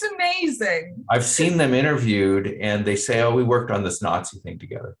 that's amazing. I've seen them interviewed and they say, oh, we worked on this Nazi thing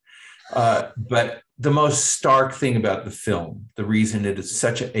together. But the most stark thing about the film, the reason it is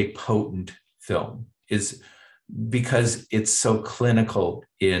such a potent film, is because it's so clinical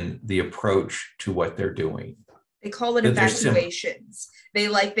in the approach to what they're doing. They call it evacuations.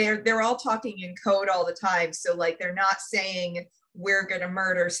 They're all talking in code all the time. So like they're not saying we're going to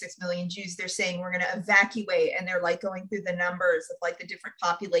murder 6 million Jews. They're saying we're going to evacuate, and they're like going through the numbers of like the different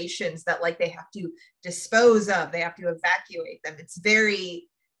populations that like they have to dispose of. They have to evacuate them. It's very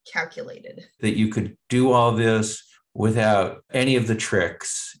calculated. That you could do all this without any of the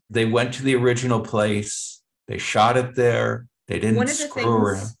tricks. They went to the original place. They shot it there. They didn't screw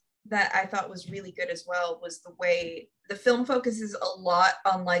around. That I thought was really good as well was the way the film focuses a lot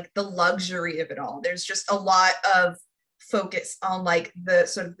on like the luxury of it all. There's just a lot of focus on like the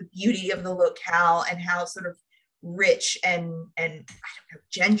sort of the beauty of the locale and how sort of rich and I don't know,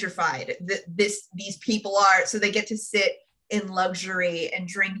 gentrified these people are. So they get to sit in luxury and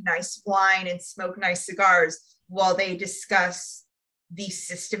drink nice wine and smoke nice cigars while they discuss the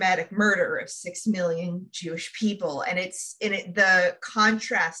systematic murder of 6 million Jewish people. And the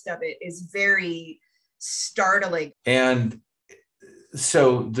contrast of it is very startling. And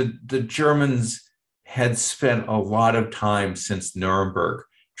so the Germans had spent a lot of time since Nuremberg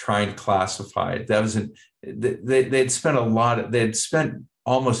trying to classify it. They'd spent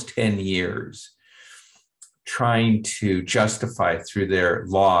almost 10 years trying to justify through their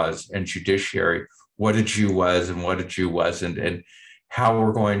laws and judiciary what a Jew was and what a Jew wasn't, and how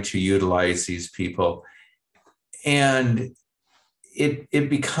we're going to utilize these people. And it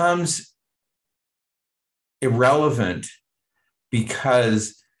becomes irrelevant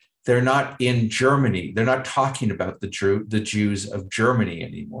because they're not in Germany. They're not talking about the Jews of Germany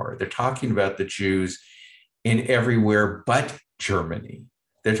anymore. They're talking about the Jews in everywhere but Germany.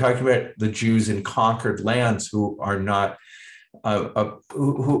 They're talking about the Jews in conquered lands who are not,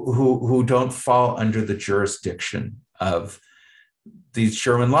 who don't fall under the jurisdiction of these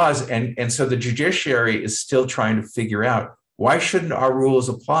German laws. And so the judiciary is still trying to figure out, why shouldn't our rules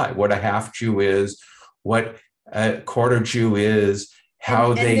apply? What a half Jew is, what a quarter Jew is,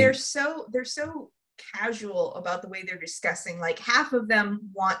 how and they... they're so casual about the way they're discussing. Like, half of them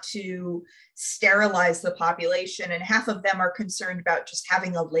want to sterilize the population and half of them are concerned about just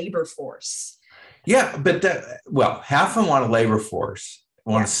having a labor force. Yeah, but half of them want a labor force,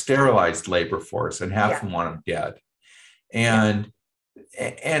 want a sterilized labor force, and half of them want them dead. And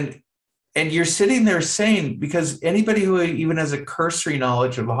you're sitting there saying, because anybody who even has a cursory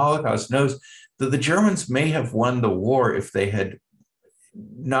knowledge of the Holocaust knows that the Germans may have won the war if they had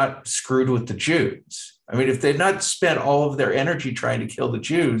not screwed with the Jews. I mean, if they'd not spent all of their energy trying to kill the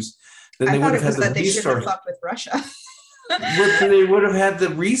Jews, then they would have had the resources. They should have fucked with Russia. They would have had the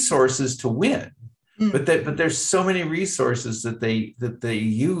resources to win. But there's so many resources that they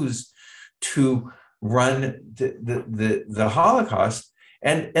use to run the Holocaust,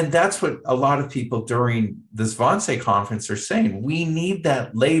 and that's what a lot of people during this Wannsee conference are saying. We need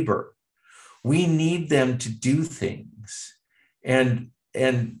that labor. We need them to do things, and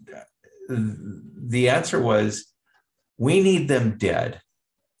the answer was, we need them dead.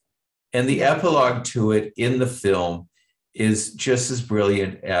 And the epilogue to it in the film is just as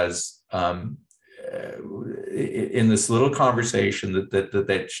brilliant as in this little conversation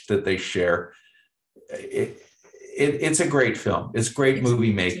that they share. It's a great film. It's great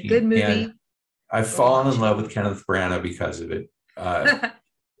movie making. It's a good movie. And I've fallen in love with Kenneth Branagh because of it.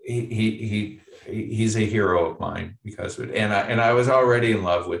 He's a hero of mine because of it. And I was already in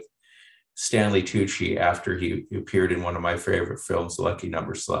love with Stanley Tucci after he appeared in one of my favorite films, Lucky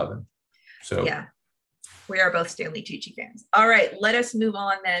Number 11. So yeah, we are both Stanley Tucci fans. All right, let us move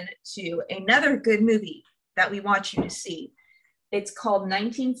on then to another good movie that we want you to see. It's called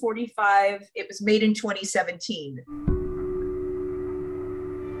 1945. It was made in 2017.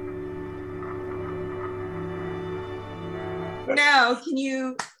 Now, can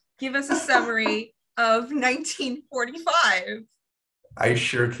you give us a summary of 1945? I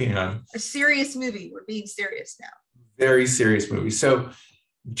sure can. A serious movie. We're being serious now. Very serious movie. So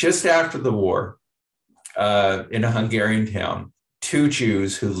just after the war, in a Hungarian town, two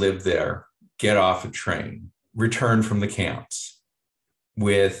Jews who lived there get off a train, return from the camps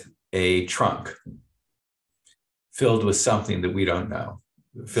with a trunk filled with something that we don't know,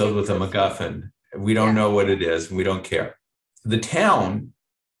 filled with a MacGuffin. We don't know what it is, and we don't care. The town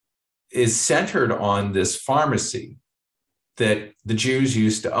is centered on this pharmacy that the Jews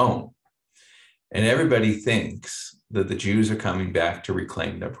used to own. And everybody thinks that the Jews are coming back to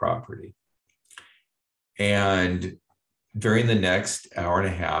reclaim their property. And during the next hour and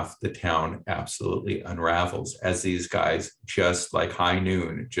a half, the town absolutely unravels as these guys, just like high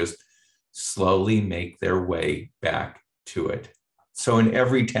noon, just slowly make their way back to it. So in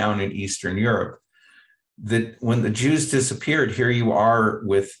every town in Eastern Europe, that when the Jews disappeared, here you are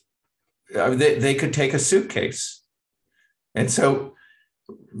with, they could take a suitcase. And so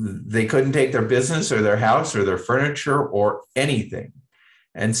they couldn't take their business or their house or their furniture or anything.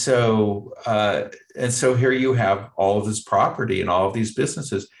 And so here you have all of this property and all of these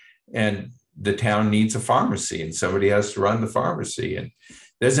businesses, and the town needs a pharmacy, and somebody has to run the pharmacy. And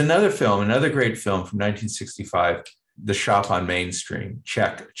there's another great film from 1965, The Shop on Main Street,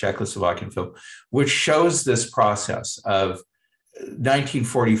 Czechoslovakian film, which shows this process of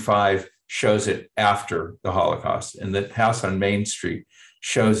 1945, shows it after the Holocaust, and The House on Main Street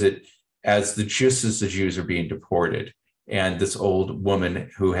shows it just as the Jews are being deported. And this old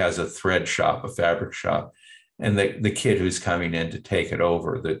woman who has a thread shop, a fabric shop, and the kid who's coming in to take it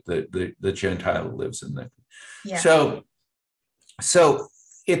over, the Gentile who lives in there. Yeah. So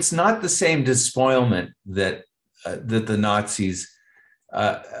it's not the same despoilment that the Nazis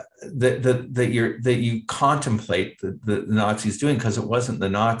that you contemplate the Nazis doing, because it wasn't the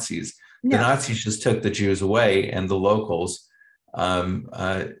Nazis. No. The Nazis just took the Jews away, and the locals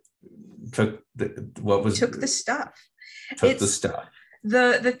took the stuff.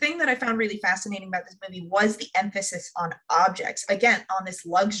 The thing that I found really fascinating about this movie was the emphasis on objects, again, on this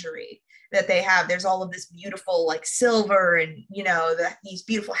luxury that they have. There's all of this beautiful like silver and, these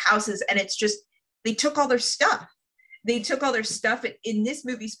beautiful houses. And it's just, they took all their stuff. In this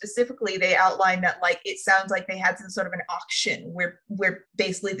movie specifically, they outlined that like, it sounds like they had some sort of an auction where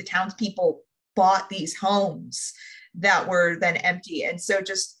basically the townspeople bought these homes that were then empty. And so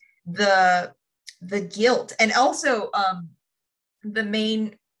just the guilt, and also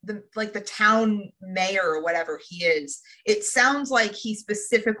the town mayor or whatever he is, it sounds like he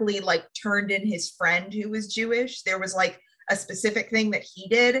specifically like turned in his friend who was Jewish. There was like a specific thing that he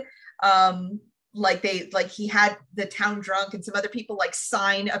did. He had the town drunk and some other people like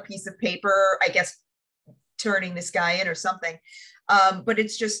sign a piece of paper, I guess, turning this guy in or something. But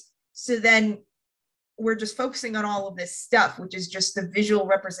it's just, so then we're just focusing on all of this stuff, which is just the visual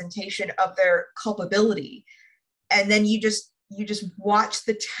representation of their culpability. And then you just watch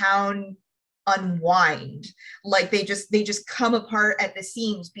the town unwind. Like they just come apart at the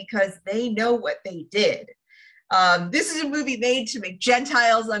seams because they know what they did. This is a movie made to make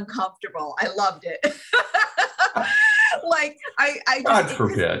Gentiles uncomfortable. I loved it. God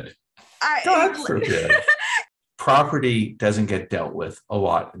forbid. God forbid. Property doesn't get dealt with a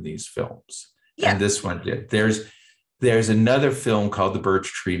lot in these films. Yeah. And this one did. There's another film called The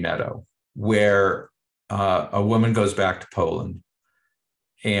Birch Tree Meadow, where a woman goes back to Poland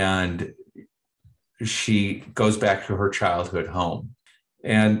and she goes back to her childhood home.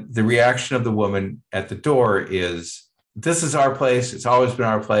 And the reaction of the woman at the door is, this is our place. It's always been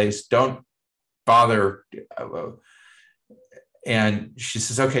our place. Don't bother. And she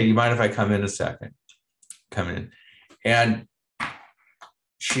says, okay, you mind if I come in a second? Come in. And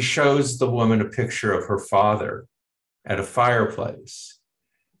she shows the woman a picture of her father at a fireplace.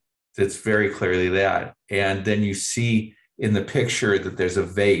 That's very clearly that. And then you see in the picture that there's a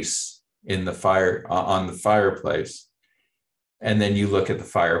vase in the fire on the fireplace. And then you look at the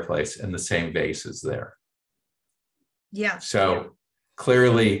fireplace and the same vase is there. Yeah. So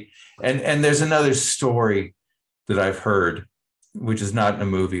clearly, and there's another story that I've heard, which is not in a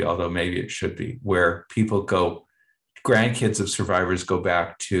movie, although maybe it should be, where people grandkids of survivors go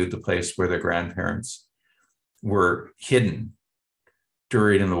back to the place where their grandparents were hidden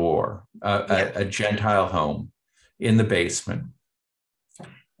during the war, a Gentile home in the basement.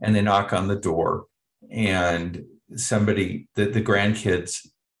 And they knock on the door and somebody, the grandkids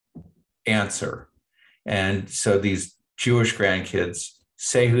answer. And so these Jewish grandkids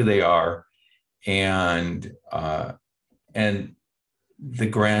say who they are, and the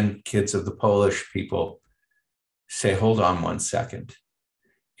grandkids of the Polish people say, hold on one second.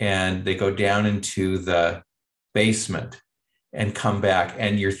 And they go down into the basement and come back.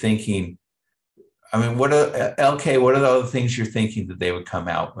 And you're thinking, I mean, what are the other things you're thinking that they would come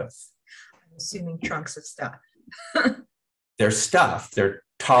out with? I'm assuming trunks of stuff. Their stuff, their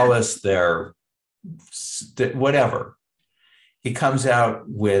tallis, their whatever. He comes out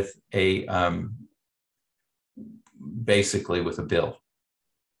with basically with a bill,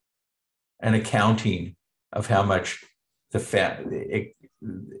 an accounting of how much it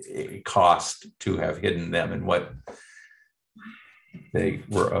cost to have hidden them and what they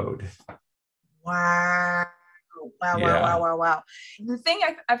were owed. Wow. Wow. The thing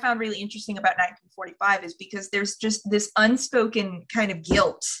I found really interesting about 1945 is because there's just this unspoken kind of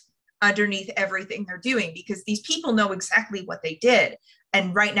guilt underneath everything they're doing, because these people know exactly what they did.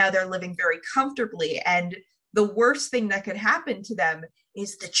 And right now they're living very comfortably. And the worst thing that could happen to them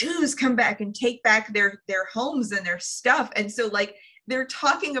is the Jews come back and take back their homes and their stuff. And so like they're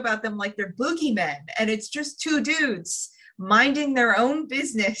talking about them like they're boogeymen, and it's just two dudes minding their own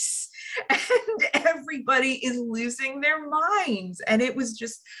business, and everybody is losing their minds. And it was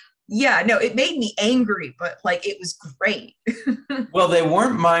just, it made me angry, but like it was great. Well, they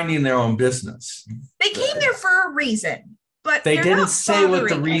weren't minding their own business. They came there for a reason, but they didn't say what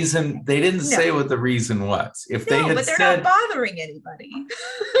the reason. They didn't say what the reason was. If they had they're not bothering anybody.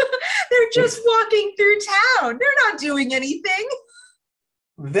 They're just walking through town. They're not doing anything.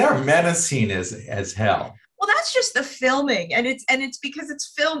 They're menacing as hell. Well, that's just the filming, and it's because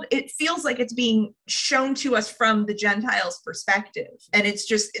it's filmed. It feels like it's being shown to us from the Gentiles' perspective, and it's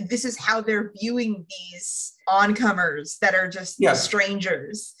just, this is how they're viewing these oncomers that are just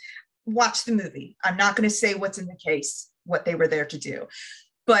strangers. Watch the movie. I'm not going to say what's in the case, what they were there to do,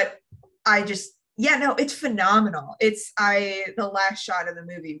 but I just, it's phenomenal. The last shot of the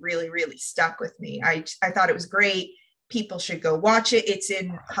movie really, really stuck with me. I thought it was great. People should go watch it. It's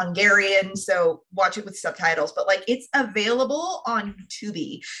in Hungarian, so watch it with subtitles, but like it's available on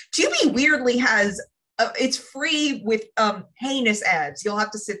Tubi. Tubi weirdly has, it's free with heinous ads. You'll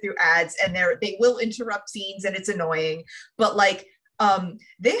have to sit through ads, and they will interrupt scenes, and it's annoying, but like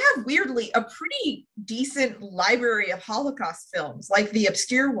they have weirdly a pretty decent library of Holocaust films, like the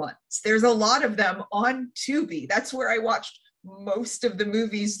obscure ones. There's a lot of them on Tubi. That's where I watched most of the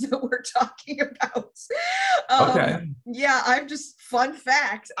movies that we're talking about. Okay. Yeah, I'm just, fun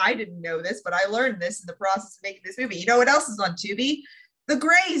fact, I didn't know this, but I learned this in the process of making this movie. You know what else is on Tubi? The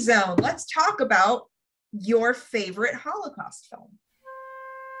Gray Zone. Let's talk about your favorite Holocaust film.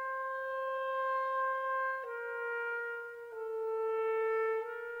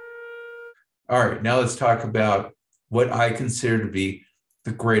 All right, now let's talk about what I consider to be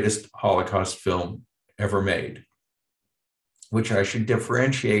the greatest Holocaust film ever made, which I should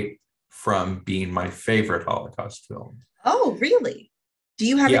differentiate from being my favorite Holocaust film. Oh, really? Do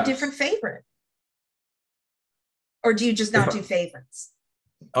you have Yes. a different favorite? Or do you just not do favorites?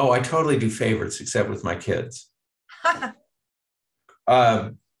 Oh, I totally do favorites, except with my kids. Look,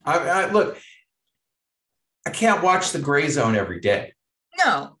 I can't watch The Gray Zone every day.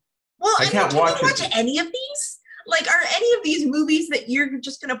 No. Well, I can't can you watch watch any of these? Like, are any of these movies that you're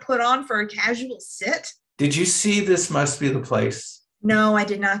just going to put on for a casual sit? Did you see This Must Be the Place? No, I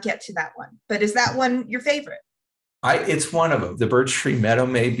did not get to that one. But is that one your favorite? It's one of them. The Birch Tree Meadow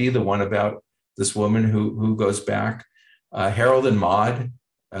may be the one about this woman who goes back. Harold and Maude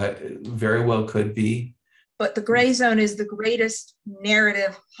very well could be. But The Gray Zone is the greatest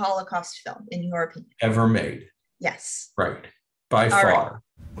narrative Holocaust film, in your opinion. Ever made. Yes. Right. By far. Right.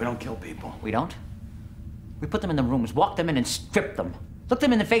 We don't kill people. We don't? We put them in the rooms, walk them in and strip them. Look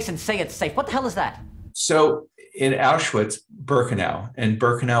them in the face and say it's safe. What the hell is that? So in Auschwitz, Birkenau, and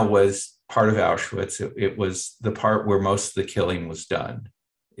Birkenau was part of Auschwitz. It was the part where most of the killing was done.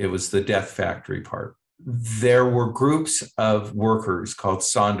 It was the death factory part. There were groups of workers called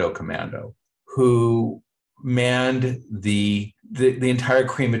Sando Commando who manned the entire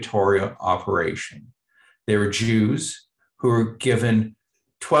crematorium operation. They were Jews who were given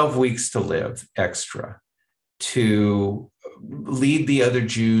 12 weeks to live extra to lead the other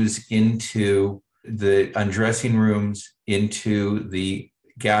Jews into the undressing rooms, into the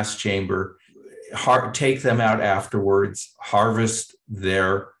gas chamber, take them out afterwards, harvest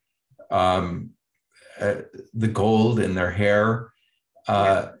their the gold in their hair,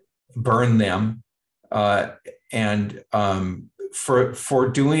 burn them, and for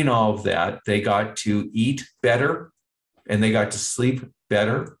doing all of that, they got to eat better and they got to sleep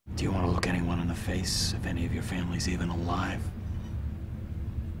better. Do you want to look anyone in the face if any of your family's even alive?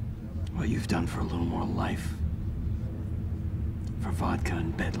 What you've done for a little more life. For vodka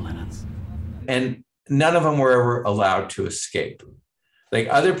and bed linens. And none of them were ever allowed to escape. Like,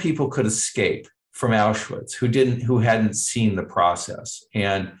 other people could escape from Auschwitz who hadn't seen the process,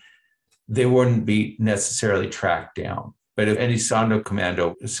 and they wouldn't be necessarily tracked down. But if any Sando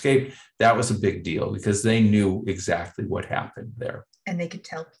Commando escaped, that was a big deal because they knew exactly what happened there. And they could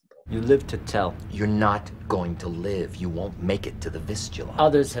tell people. You live to tell. You're not going to live. You won't make it to the Vistula.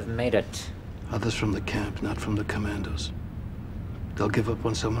 Others have made it. Others from the camp, not from the commandos. They'll give up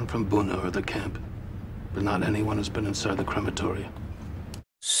on someone from Buna or the camp, but not anyone who's been inside the crematorium.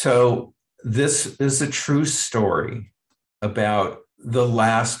 So this is a true story about the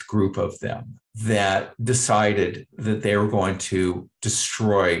last group of them that decided that they were going to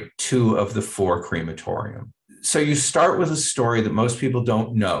destroy 2 of the 4 crematorium. So you start with a story that most people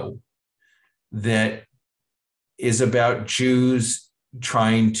don't know that is about Jews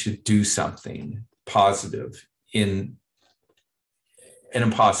trying to do something positive in an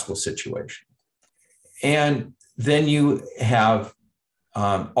impossible situation. And then you have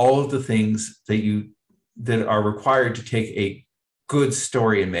all of the things that are required to take a good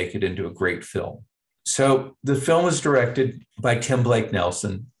story and make it into a great film. So the film was directed by Tim Blake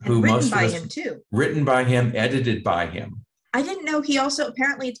Nelson, who written by him too. Written by him, edited by him. I didn't know he also,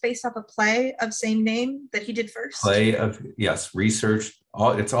 apparently it's based off a play of same name that he did first. Researched.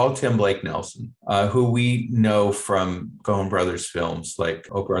 It's all Tim Blake Nelson, who we know from Coen Brothers films like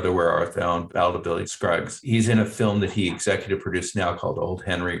Oh Brother, Where Art Thou and Ballad of Billy Scruggs. He's in a film that he executive produced now called Old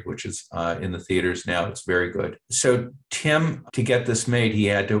Henry, which is in the theaters now. It's very good. So Tim, to get this made, he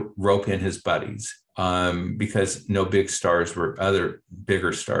had to rope in his buddies because no bigger stars were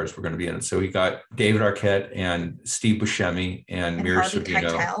going to be in it. So he got David Arquette and Steve Buscemi and Mira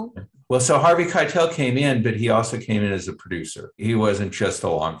Sorvino. Well, so Harvey Keitel came in, but he also came in as a producer. He wasn't just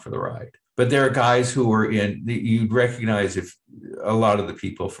along for the ride. But there are guys who were in, you'd recognize if a lot of the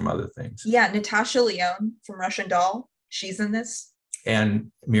people from other things. Yeah, Natasha Lyonne from Russian Doll. She's in this.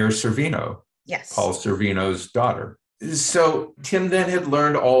 And Mira Sorvino. Yes. Paul Sorvino's daughter. So Tim then had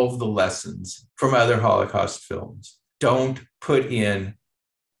learned all of the lessons from other Holocaust films. Don't put in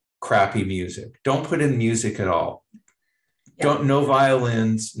crappy music. Don't put in music at all. No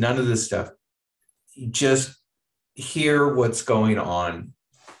violins, none of this stuff. Just hear what's going on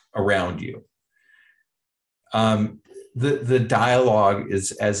around you. the dialogue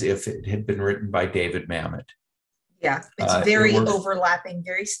is as if it had been written by David Mamet. Yeah, it's very overlapping,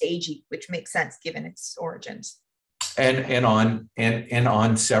 very stagey, which makes sense given its origins. And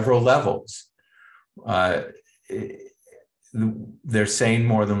on several levels. They're saying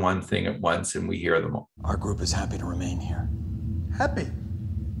more than one thing at once, and we hear them all. Our group is happy to remain here. Happy?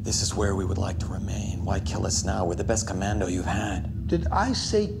 This is where we would like to remain. Why kill us now? We're the best commando you've had. Did I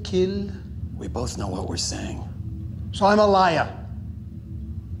say kill? We both know what we're saying. So I'm a liar.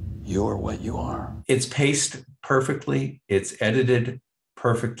 You're what you are. It's paced perfectly. It's edited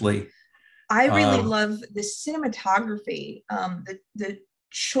perfectly. I really love the cinematography, the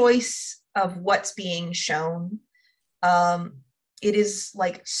choice of what's being shown. It is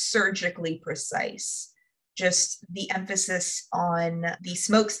like surgically precise. Just the emphasis on the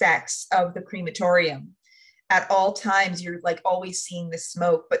smokestacks of the crematorium. At all times, you're like always seeing the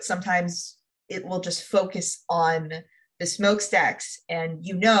smoke, but sometimes it will just focus on the smokestacks, and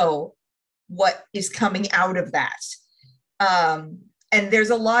you know what is coming out of that. And there's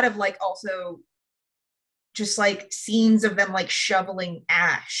a lot of like also just like scenes of them like shoveling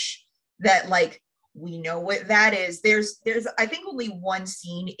ash that like we know what that is. There's I think only one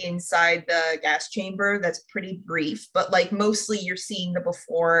scene inside the gas chamber that's pretty brief, but like mostly you're seeing the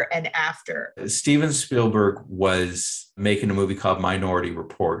before and after. Steven Spielberg was making a movie called Minority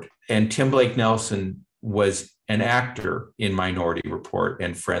Report, and Tim Blake Nelson was an actor in Minority Report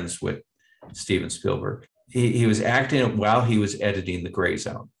and friends with Steven Spielberg. He was acting it while he was editing The Gray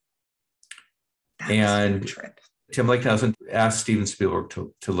Zone. And Tim Blake Nelson asked Steven Spielberg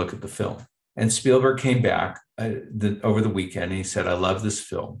to look at the film. And Spielberg came back over the weekend and he said, I love this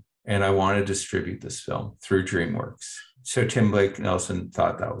film and I want to distribute this film through DreamWorks. So Tim Blake Nelson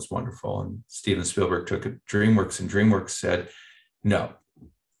thought that was wonderful. And Steven Spielberg took it to DreamWorks, and DreamWorks said, no,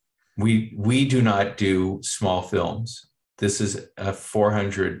 we do not do small films. This is a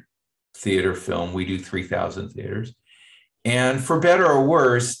 400 theater film. We do 3,000 theaters. And for better or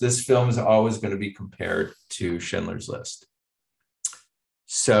worse, this film is always going to be compared to Schindler's List.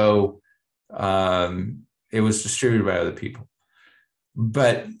 So it was distributed by other people.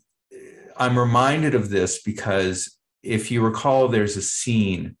 But I'm reminded of this because if you recall, there's a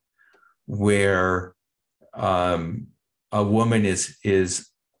scene where a woman is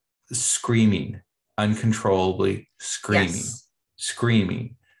screaming, uncontrollably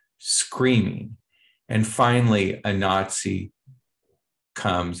screaming. And finally, a Nazi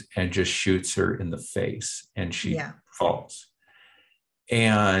comes and just shoots her in the face, and she falls.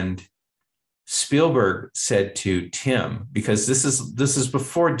 And Spielberg said to Tim, because this is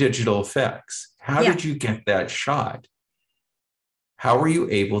before digital effects, how did you get that shot? How were you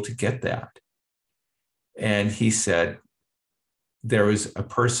able to get that? And he said, there was a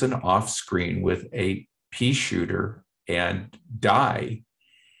person off screen with a pea shooter and dye,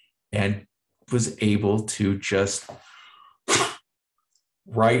 and was able to just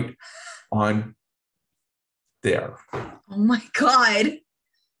right on there. Oh my God.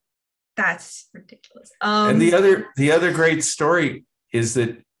 That's ridiculous. And the other great story is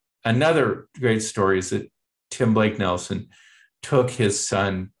that Tim Blake Nelson took his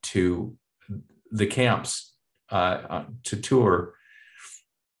son to the camps to tour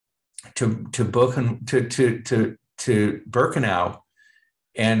to Birkenau,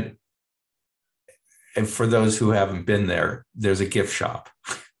 and for those who haven't been there, there's a gift shop,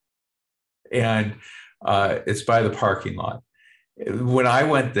 and it's by the parking lot. When I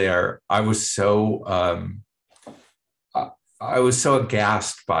went there, I was so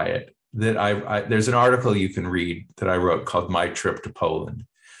aghast by it that there's an article you can read that I wrote called "My Trip to Poland,"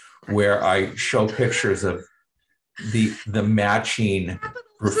 where I show pictures of the matching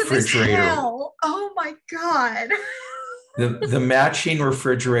refrigerator. Oh my God. The matching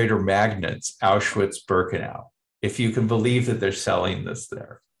refrigerator magnets, Auschwitz, Birkenau, if you can believe that they're selling this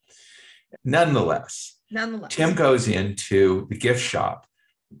there. Nonetheless, Tim goes into the gift shop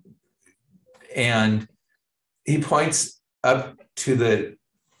and he points up to the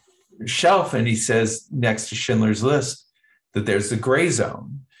shelf and he says, next to Schindler's List, that there's the Gray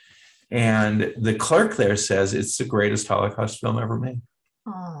Zone. And the clerk there says it's the greatest Holocaust film ever made.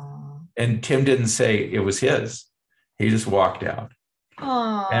 Aww. And Tim didn't say it was his. He just walked out.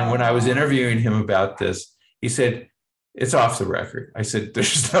 Aww. And when I was interviewing him about this, he said, it's off the record. I said,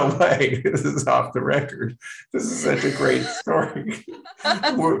 there's no way this is off the record. This is such a great story.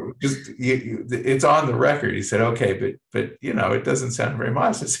 It's on the record. He said, okay, but it doesn't sound very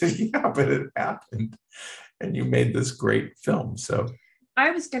much. I said, yeah, but it happened. And you made this great film. So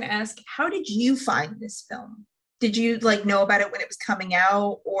I was going to ask, how did you find this film? Did you like know about it when it was coming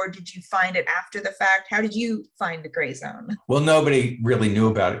out, or did you find it after the fact? How did you find The Gray Zone? Well, nobody really knew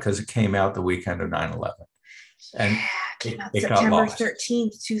about it because it came out the weekend of 9/11. And Came out it got September lost.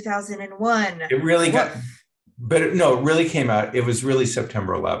 13th, 2001. It really got, but it really came out. It was really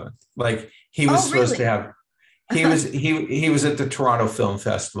September 11th. Like he was supposed to have, he was at the Toronto Film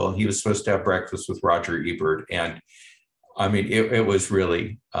Festival. He was supposed to have breakfast with Roger Ebert. And I mean, it was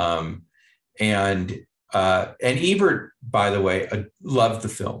really, and Ebert, by the way, loved the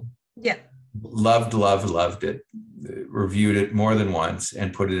film. Yeah. Loved it. Reviewed it more than once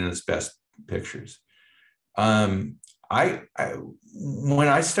and put it in his best pictures. When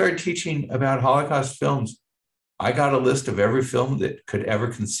I started teaching about Holocaust films, I got a list of every film that could ever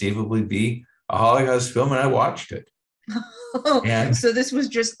conceivably be a Holocaust film, and I watched it. And so this was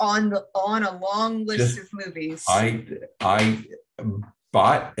just on a long list of movies. I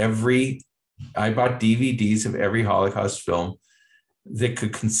bought DVDs of every Holocaust film that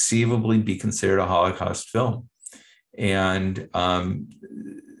could conceivably be considered a Holocaust film. And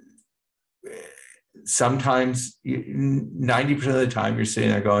sometimes 90% of the time you're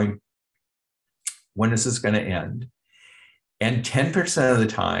sitting there going, when is this going to end? And 10% of the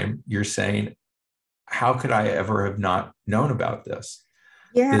time you're saying, how could I ever have not known about this?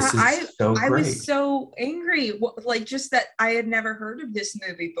 Yeah, this is so great. I was so angry, like just that I had never heard of this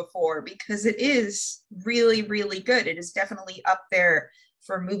movie before, because it is really, really good. It is definitely up there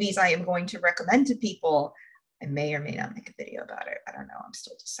for movies I am going to recommend to people. I may or may not make a video about it. I don't know. I'm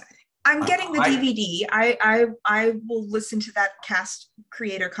still deciding. I'm getting the DVD. I will listen to that cast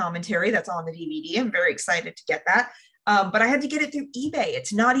creator commentary that's on the DVD. I'm very excited to get that. But I had to get it through eBay.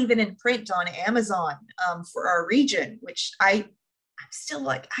 It's not even in print on Amazon for our region, which I'm still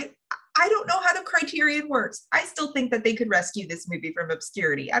like, I don't know how the criterion works. I still think that they could rescue this movie from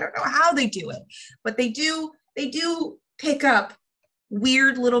obscurity. I don't know how they do it, but they do pick up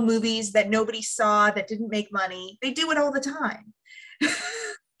weird little movies that nobody saw, that didn't make money. They do it all the time.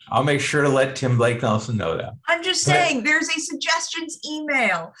 I'll make sure to let Tim Blake Nelson know that. I'm just saying, there's a suggestions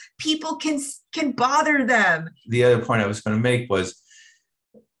email. People can bother them. The other point I was going to make was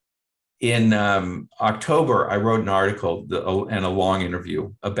in October, I wrote an article and a long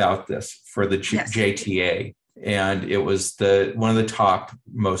interview about this for the JTA. And it was one of the top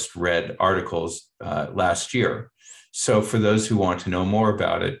most read articles last year. So for those who want to know more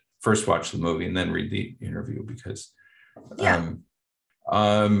about it, first watch the movie and then read the interview, because LK,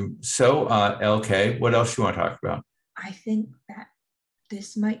 what else do you want to talk about? I think that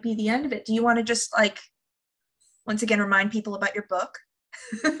this might be the end of it. Do you want to just once again remind people about your book?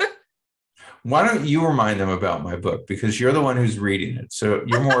 Why don't you remind them about my book, because you're the one who's reading it, so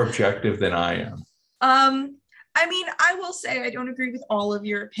you're more objective than I am. I mean, I will say I don't agree with all of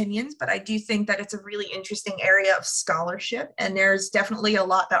your opinions, but I do think that it's a really interesting area of scholarship, and there's definitely a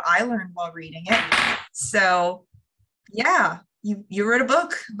lot that I learned while reading it. So yeah, you wrote a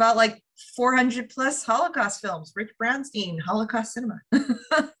book about 400 plus Holocaust films, Rich Brownstein, Holocaust cinema.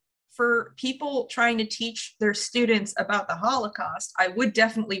 For people trying to teach their students about the Holocaust, I would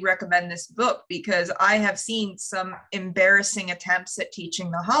definitely recommend this book, because I have seen some embarrassing attempts at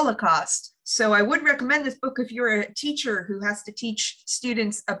teaching the Holocaust. So I would recommend this book if you're a teacher who has to teach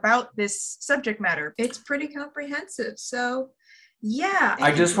students about this subject matter. It's pretty comprehensive. So yeah.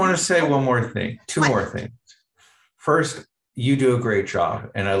 I just want to say one more thing, two more things. First, you do a great job,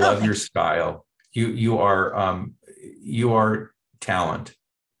 and I love your style. You are talent.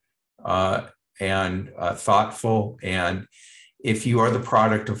 And thoughtful, and if you are the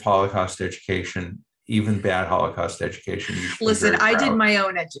product of Holocaust education, even bad Holocaust education, you should listen, be very I did proud. my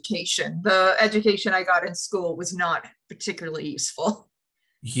own education. The education I got in school was not particularly useful.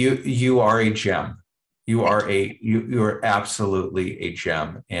 You are a gem. You are absolutely a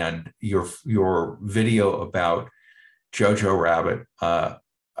gem, and your video about Jojo Rabbit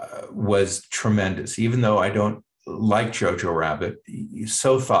was tremendous. Even though I don't like Jojo Rabbit,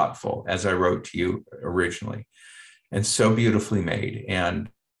 so thoughtful, as I wrote to you originally, and so beautifully made. And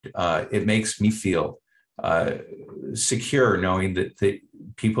it makes me feel secure knowing that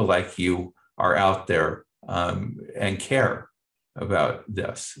people like you are out there and care about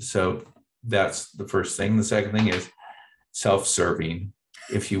this. So that's the first thing. The second thing is self-serving.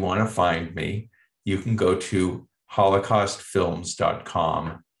 If you want to find me, you can go to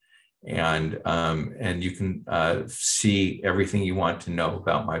holocaustfilms.com. And you can see everything you want to know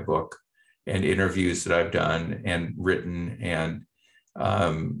about my book, and interviews that I've done and written, and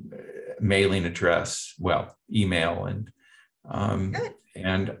mailing address, email, and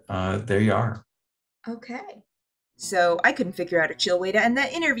there you are. Okay. So I couldn't figure out a chill way to end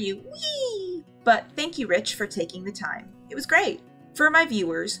that interview. Whee! But thank you, Rich, for taking the time. It was great. For my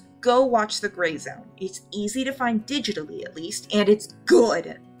viewers, go watch The Gray Zone. It's easy to find digitally, at least, and it's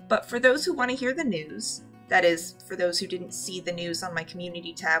good. But for those who want to hear the news, that is, for those who didn't see the news on my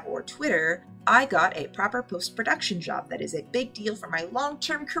community tab or Twitter, I got a proper post-production job that is a big deal for my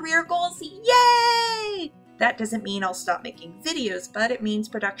long-term career goals. Yay! That doesn't mean I'll stop making videos, but it means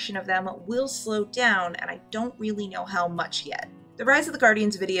production of them will slow down, and I don't really know how much yet. The Rise of the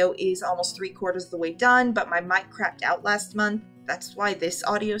Guardians video is almost 3/4 of the way done, but my mic crapped out last month. That's why this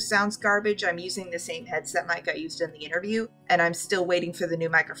audio sounds garbage. I'm using the same headset mic I used in the interview, and I'm still waiting for the new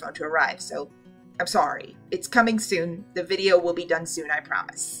microphone to arrive, so I'm sorry. It's coming soon. The video will be done soon, I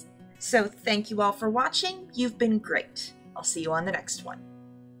promise. So thank you all for watching. You've been great. I'll see you on the next one.